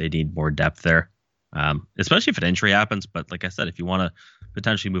they need more depth there, especially if an injury happens. But like I said, if you want to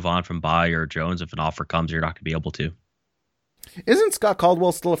potentially move on from Bye or Jones, if an offer comes, you're not going to be able to. Isn't Scott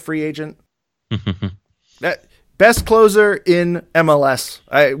Caldwell still a free agent? Best closer in MLS.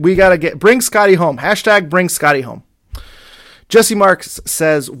 We got to bring Scotty home. # bring Scotty home. Jesse Marks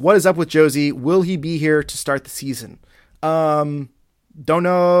says, what is up with Josie? Will he be here to start the season? Don't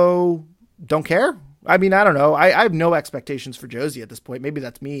know. Don't care. I mean, I don't know. I have no expectations for Josie at this point. Maybe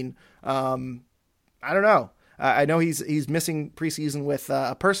that's mean. I don't know. I know he's missing preseason with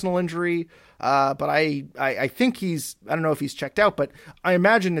a personal injury, but I think I don't know if he's checked out, but I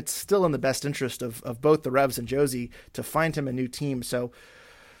imagine it's still in the best interest of both the Revs and Josie to find him a new team. So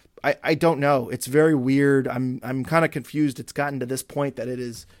I don't know. It's very weird. I'm kind of confused. It's gotten to this point that it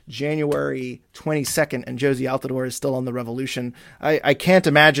is January 22nd and Josie Altidore is still on the Revolution. I can't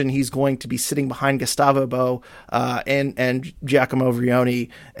imagine he's going to be sitting behind Gustavo Bo and Giacomo Vrioni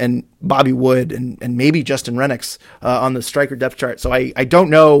and Bobby Wood and maybe Justin Rennicks on the striker depth chart. So I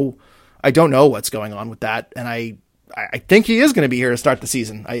don't know. I don't know what's going on with that. And I think he is going to be here to start the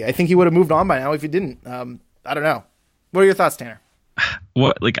season. I think he would have moved on by now if he didn't. I don't know. What are your thoughts, Tanner?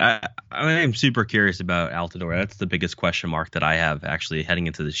 I am super curious about Altidore. That's the biggest question mark that I have actually heading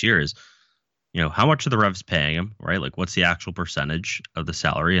into this year is, how much are the Revs paying him, right? Like, what's the actual percentage of the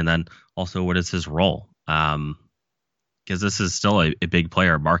salary? And then also, what is his role? Because this is still a big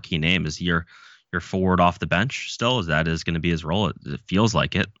player, marquee name. Is he your forward off the bench still? Is going to be his role? It feels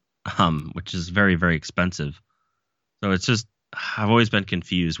like it, which is very, very expensive. So it's just, I've always been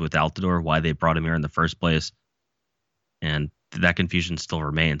confused with Altidore, why they brought him here in the first place. And that confusion still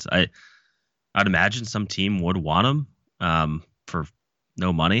remains. I'd imagine some team would want him for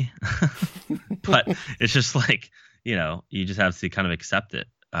no money, but it's just like, you just have to kind of accept it.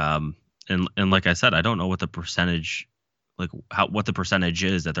 And like I said, I don't know what the percentage, what the percentage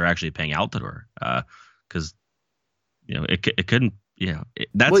is that they're actually paying Altidore. Cause it couldn't,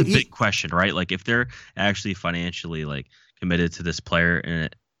 that's a big question, right? Like if they're actually financially committed to this player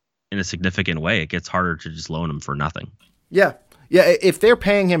in a significant way, it gets harder to just loan him for nothing. Yeah. Yeah, if they're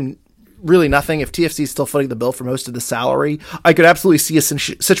paying him really nothing, if TFC is still footing the bill for most of the salary, I could absolutely see a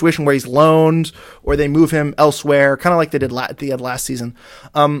situation where he's loaned or they move him elsewhere, kind of like they did at the end last season.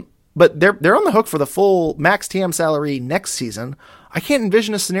 But they're on the hook for the full max TM salary next season. I can't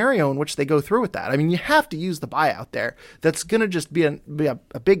envision a scenario in which they go through with that. I mean, you have to use the buyout there. That's going to just be a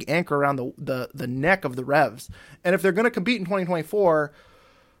big anchor around the neck of the Revs. And if they're going to compete in 2024,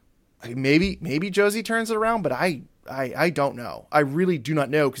 maybe Josie turns it around, but I don't know. I really do not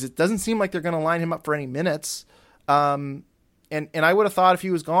know, because it doesn't seem like they're going to line him up for any minutes. And I would have thought if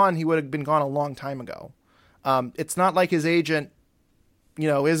he was gone, he would have been gone a long time ago. It's not like his agent,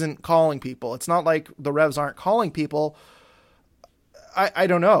 isn't calling people. It's not like the Revs aren't calling people. I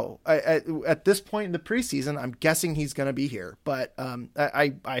don't know. At this point in the preseason, I'm guessing he's going to be here, but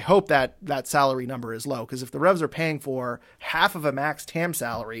I hope that salary number is low, because if the Revs are paying for half of a max TAM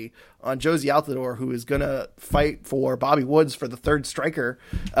salary on Josie Altidore, who is going to fight for Bobby Woods for the third striker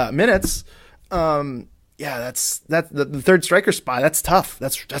minutes, that's the third striker spot. That's tough.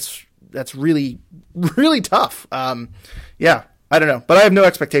 That's really, really tough. I don't know, but I have no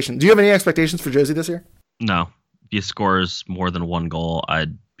expectations. Do you have any expectations for Josie this year? No. If he scores more than one goal,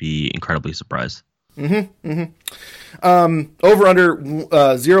 I'd be incredibly surprised. Over under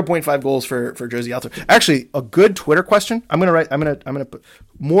 0.5 goals for Josie Altidore. Actually, a good Twitter question. I'm gonna put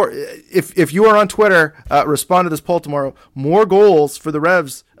more. If you are on Twitter, respond to this poll tomorrow. More goals for the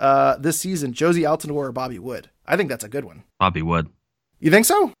Revs this season: Josie Altidore or Bobby Wood? I think that's a good one. Bobby Wood. You think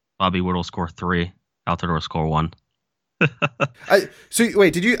so? Bobby Wood will score 3. Altidore will score 1. So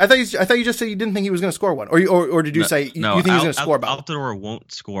wait, did you? I thought you just said you didn't think he was going to score one, or did you say you think he's going to score? Altidore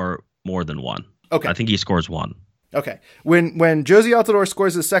won't score more than 1. Okay, I think he scores 1. Okay, when Josie Altidore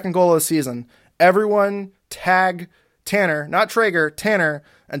scores his second goal of the season, everyone tag Tanner, not Traeger, Tanner,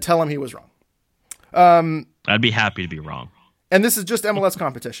 and tell him he was wrong. I'd be happy to be wrong. And this is just MLS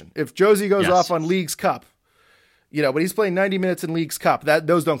competition. If Josie goes off on Leagues Cup, but he's playing 90 minutes in Leagues Cup,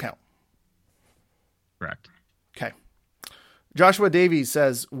 those don't count. Correct. Okay. Joshua Davies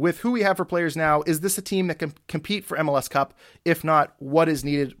says, with who we have for players now, is this a team that can compete for MLS Cup? If not, what is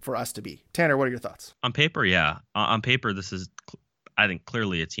needed for us to be? Tanner, what are your thoughts? On paper, yeah. On paper, this is, I think,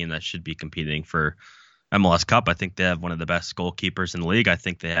 clearly a team that should be competing for MLS Cup. I think they have one of the best goalkeepers in the league. I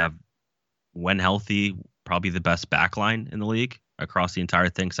think they have, when healthy, probably the best back line in the league across the entire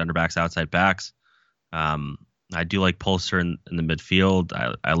thing, center backs, outside backs. I do like Pulser in the midfield.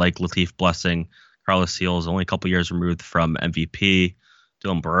 I like Latif Blessing. Carlos Seal is only a couple years removed from MVP.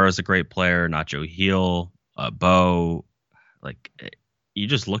 Dylan Barrera is a great player. Nacho Heel, Bo. Like, you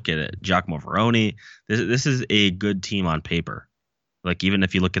just look at it. Giacomo Veroni. This is a good team on paper. Like, even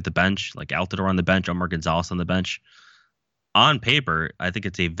if you look at the bench, like Altidore on the bench, Omar Gonzalez on the bench. On paper, I think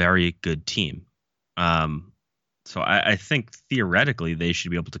it's a very good team. So I think theoretically they should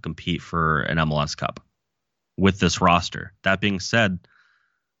be able to compete for an MLS Cup with this roster. That being said,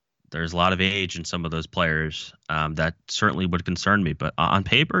 there's a lot of age in some of those players that certainly would concern me. But on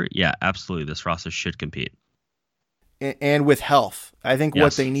paper, yeah, absolutely, this roster should compete. And with health, I think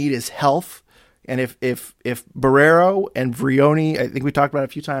what they need is health. And if Barrero and Vrioni, I think we talked about it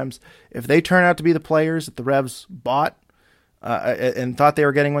a few times, if they turn out to be the players that the Revs bought and thought they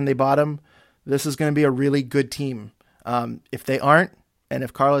were getting when they bought them, this is going to be a really good team. If they aren't, and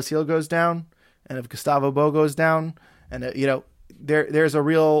if Carlos Heel goes down, and if Gustavo Bo goes down, and there's a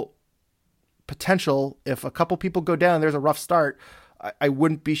real potential. If a couple people go down, there's a rough start. I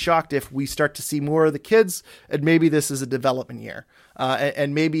wouldn't be shocked if we start to see more of the kids, and maybe this is a development year.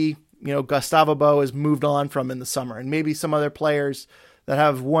 And maybe, Gustavo Bo is moved on from in the summer, and maybe some other players that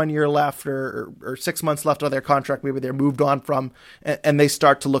have 1 year left or 6 months left of their contract, maybe they're moved on from, and they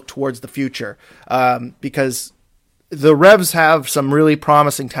start to look towards the future. Because the Revs have some really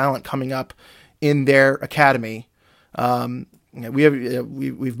promising talent coming up in their academy.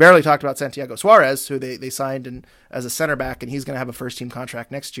 We've barely talked about Santiago Suarez, who they signed as a center back, and he's going to have a first team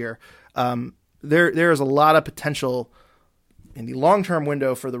contract next year. There is a lot of potential in the long term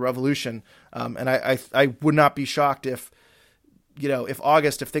window for the Revolution, and I would not be shocked if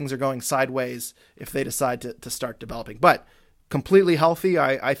August, if things are going sideways, if they decide to start developing. But completely healthy,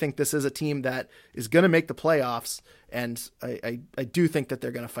 I think this is a team that is going to make the playoffs, and I do think that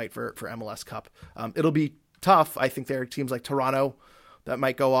they're going to fight for MLS Cup. It'll be tough. I think there are teams like Toronto that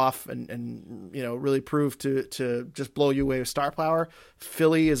might go off and really prove to just blow you away with star power.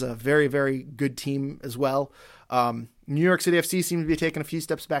 Philly is a very, very good team as well. New York City FC seems to be taking a few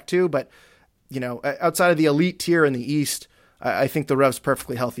steps back too, but outside of the elite tier in the East, I think the Revs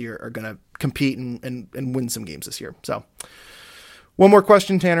perfectly healthy are going to compete and win some games this year. So one more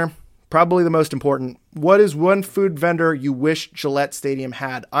question, Tanner. probably the most important. What is one food vendor you wish Gillette Stadium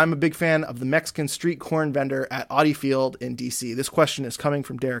had? I'm a big fan of the Mexican street corn vendor at Audi Field in DC. This question is coming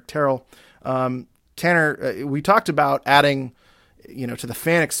from Derek Terrell. Tanner, we talked about adding, to the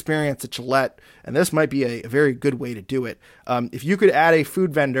fan experience at Gillette, and this might be a very good way to do it. If you could add a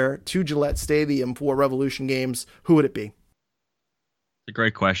food vendor to Gillette Stadium for Revolution games, who would it be? It's a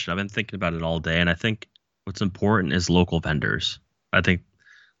great question. I've been thinking about it all day, and I think what's important is local vendors. I think,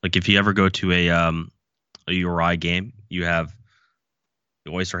 like, if you ever go to a URI game, you have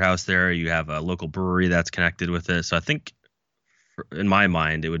the Oyster House there, you have a local brewery that's connected with it. So I think, in my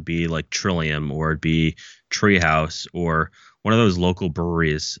mind, it would be like Trillium, or it'd be Treehouse, or one of those local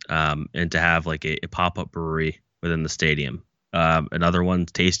breweries, and to have like a pop-up brewery within the stadium. Another one,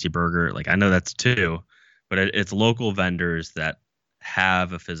 Tasty Burger. Like, I know that's two, but it's local vendors that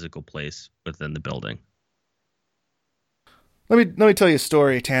have a physical place within the building. Let me tell you a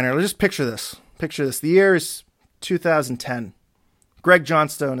story, Tanner. Let's just picture this. The year is 2010. Greg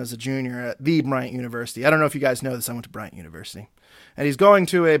Johnstone is a junior at the Bryant University. I don't know if you guys know this. I went to Bryant University. And he's going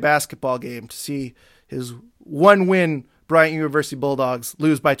to a basketball game to see his one-win Bryant University Bulldogs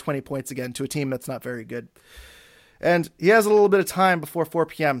lose by 20 points again to a team that's not very good. And he has a little bit of time before 4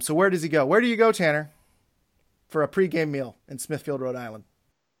 p.m. So where does he go? Where do you go, Tanner, for a pregame meal in Smithfield, Rhode Island?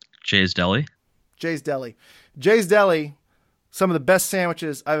 Jay's Deli. Jay's Deli, some of the best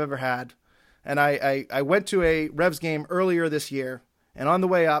sandwiches I've ever had. And I went to a Revs game earlier this year, and on the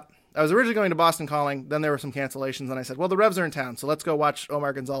way up, I was originally going to Boston Calling. Then there were some cancellations, and I said, well, the Revs are in town, so let's go watch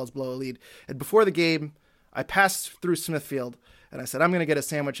Omar Gonzalez blow a lead. And before the game, I passed through Smithfield, and I said, I'm going to get a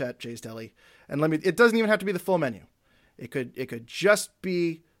sandwich at Jay's Deli. And it doesn't even have to be the full menu. It could just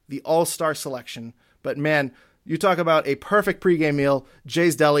be the all-star selection. But man, you talk about a perfect pregame meal,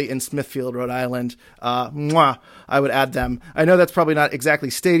 Jay's Deli in Smithfield, Rhode Island. I would add them. I know that's probably not exactly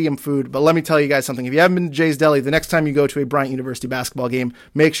stadium food, but let me tell you guys something. If you haven't been to Jay's Deli, the next time you go to a Bryant University basketball game,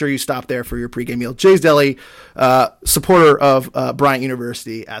 make sure you stop there for your pregame meal. Jay's Deli, supporter of Bryant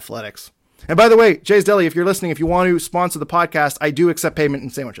University athletics. And by the way, Jay's Deli, if you're listening, if you want to sponsor the podcast, I do accept payment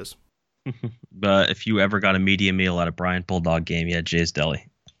in sandwiches. But if you ever got a media meal at a Bryant Bulldog game, you had Jay's Deli.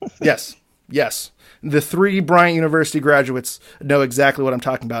 Yes. The 3 Bryant University graduates know exactly what I'm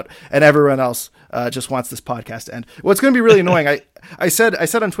talking about, and everyone else just wants this podcast to end. What's going to be really annoying, I said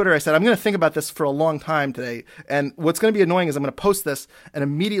on Twitter, I'm going to think about this for a long time today, and what's going to be annoying is I'm going to post this, and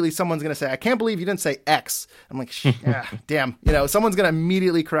immediately someone's going to say, I can't believe you didn't say X. I'm like, damn. Someone's going to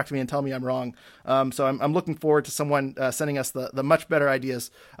immediately correct me and tell me I'm wrong. So I'm looking forward to someone sending us the much better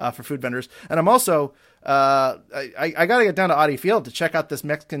ideas for food vendors. And I'm also, I got to get down to Audi Field to check out this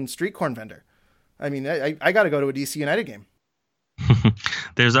Mexican street corn vendor. I mean, I got to go to a DC United game.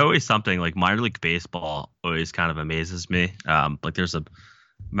 There's always something, like minor league baseball always kind of amazes me.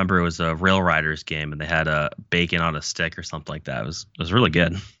 Remember it was a Rail Riders game and they had a bacon on a stick or something like that. It was really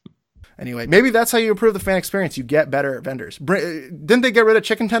good. Anyway, maybe that's how you improve the fan experience. You get better vendors. Didn't they get rid of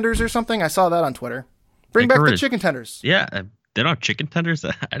chicken tenders or something? I saw that on Twitter. Bring back the chicken tenders. Yeah. They don't have chicken tenders?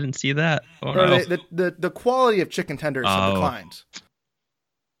 I didn't see that. Oh, no. The quality of chicken tenders have declined.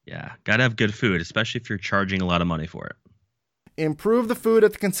 Yeah, gotta have good food, especially if you're charging a lot of money for it. Improve the food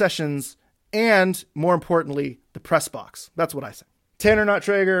at the concessions, and more importantly, the press box. That's what I say. Tanner Not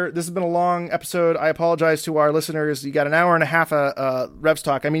Traeger, this has been a long episode. I apologize to our listeners. You got an hour and a half of Revs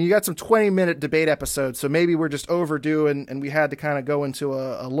talk. I mean, you got some 20-minute debate episodes, so maybe we're just overdue, and we had to kind of go into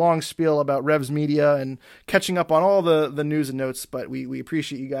a long spiel about Revs media and catching up on all the news and notes, but we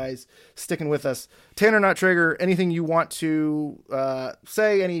appreciate you guys sticking with us. Tanner Not Traeger, anything you want to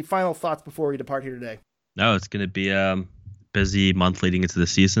say? Any final thoughts before we depart here today? No, it's going to be a busy month leading into the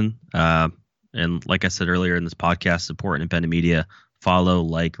season. And like I said earlier in this podcast, support independent media. Follow,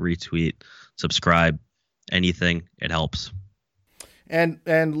 like, retweet, subscribe, anything. It helps. And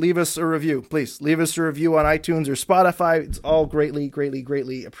leave us a review, please. Leave us a review on iTunes or Spotify. It's all greatly, greatly,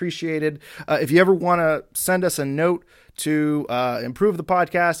 greatly appreciated. If you ever want to send us a note to improve the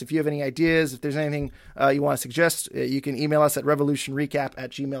podcast, if you have any ideas, if there's anything you want to suggest, you can email us at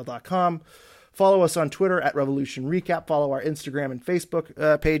revolutionrecap@gmail.com. Follow us on Twitter at Revolution Recap. Follow our Instagram and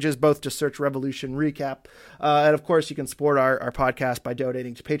Facebook pages. Both just search Revolution Recap. And of course, you can support our podcast by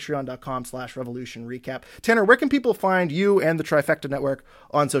donating to patreon.com/Revolution Recap. Tanner, where can people find you and the Trifecta Network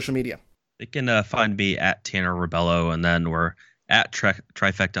on social media? They can find me at Tanner Rebello, and then we're at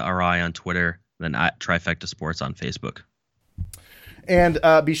Trifecta RI on Twitter, and then at Trifecta Sports on Facebook. And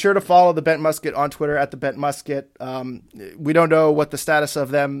be sure to follow the Bent Musket on Twitter at the Bent Musket. We don't know what the status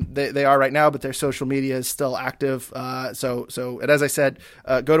of them they are right now, but their social media is still active. So and as I said,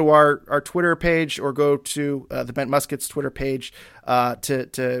 go to our Twitter page or go to the Bent Musket's Twitter page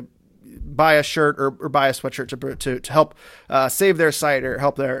to buy a shirt or buy a sweatshirt to help save their site or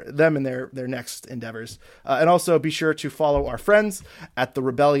help them in their next endeavors. And also be sure to follow our friends at The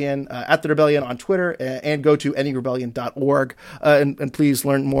Rebellion on Twitter, and go to anyrebellion.org, and please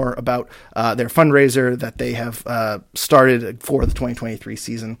learn more about their fundraiser that they have started for the 2023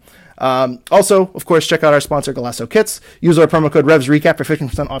 season. Also, of course, check out our sponsor, Golasso Kits. Use our promo code RevsRecap for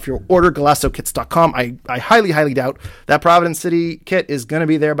 15% off your order, GolassoKits.com. I highly doubt that Providence City kit is going to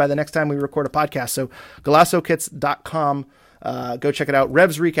be there by the next time we record a podcast. So GolassoKits.com, go check it out.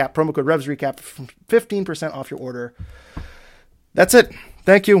 Revs Recap, promo code RevsRecap, 15% off your order. That's it.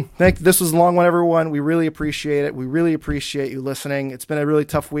 Thank you. This was a long one, everyone. We really appreciate it. We really appreciate you listening. It's been a really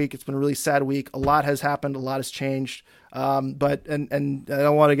tough week. It's been a really sad week. A lot has happened. A lot has changed. But I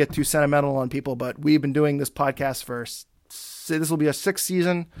don't want to get too sentimental on people, but we've been doing this podcast this will be a 6th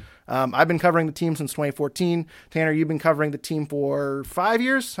season. I've been covering the team since 2014. Tanner, you've been covering the team for 5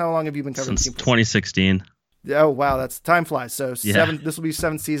 years. How long have you been covering the team for? 2016. Oh, wow. That's time flies. So this will be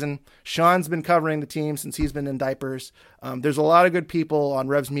 7th season. Sean's been covering the team since he's been in diapers. There's a lot of good people on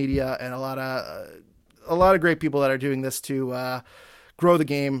Revs Media, and a lot of great people that are doing this to, grow the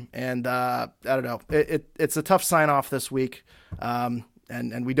game. And, I don't know, it's a tough sign off this week.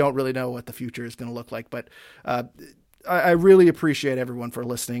 And we don't really know what the future is going to look like, but, I really appreciate everyone for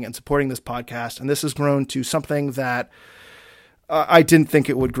listening and supporting this podcast. And this has grown to something that I didn't think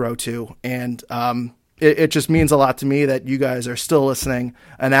it would grow to. And, it just means a lot to me that you guys are still listening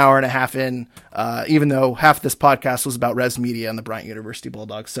an hour and a half in, even though half this podcast was about Revs Media and the Bryant University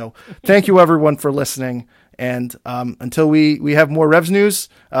Bulldogs. So thank you everyone for listening. And until we have more Revs news,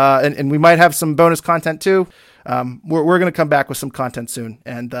 and we might have some bonus content too, we're going to come back with some content soon.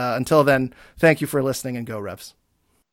 And until then, thank you for listening, and go Revs.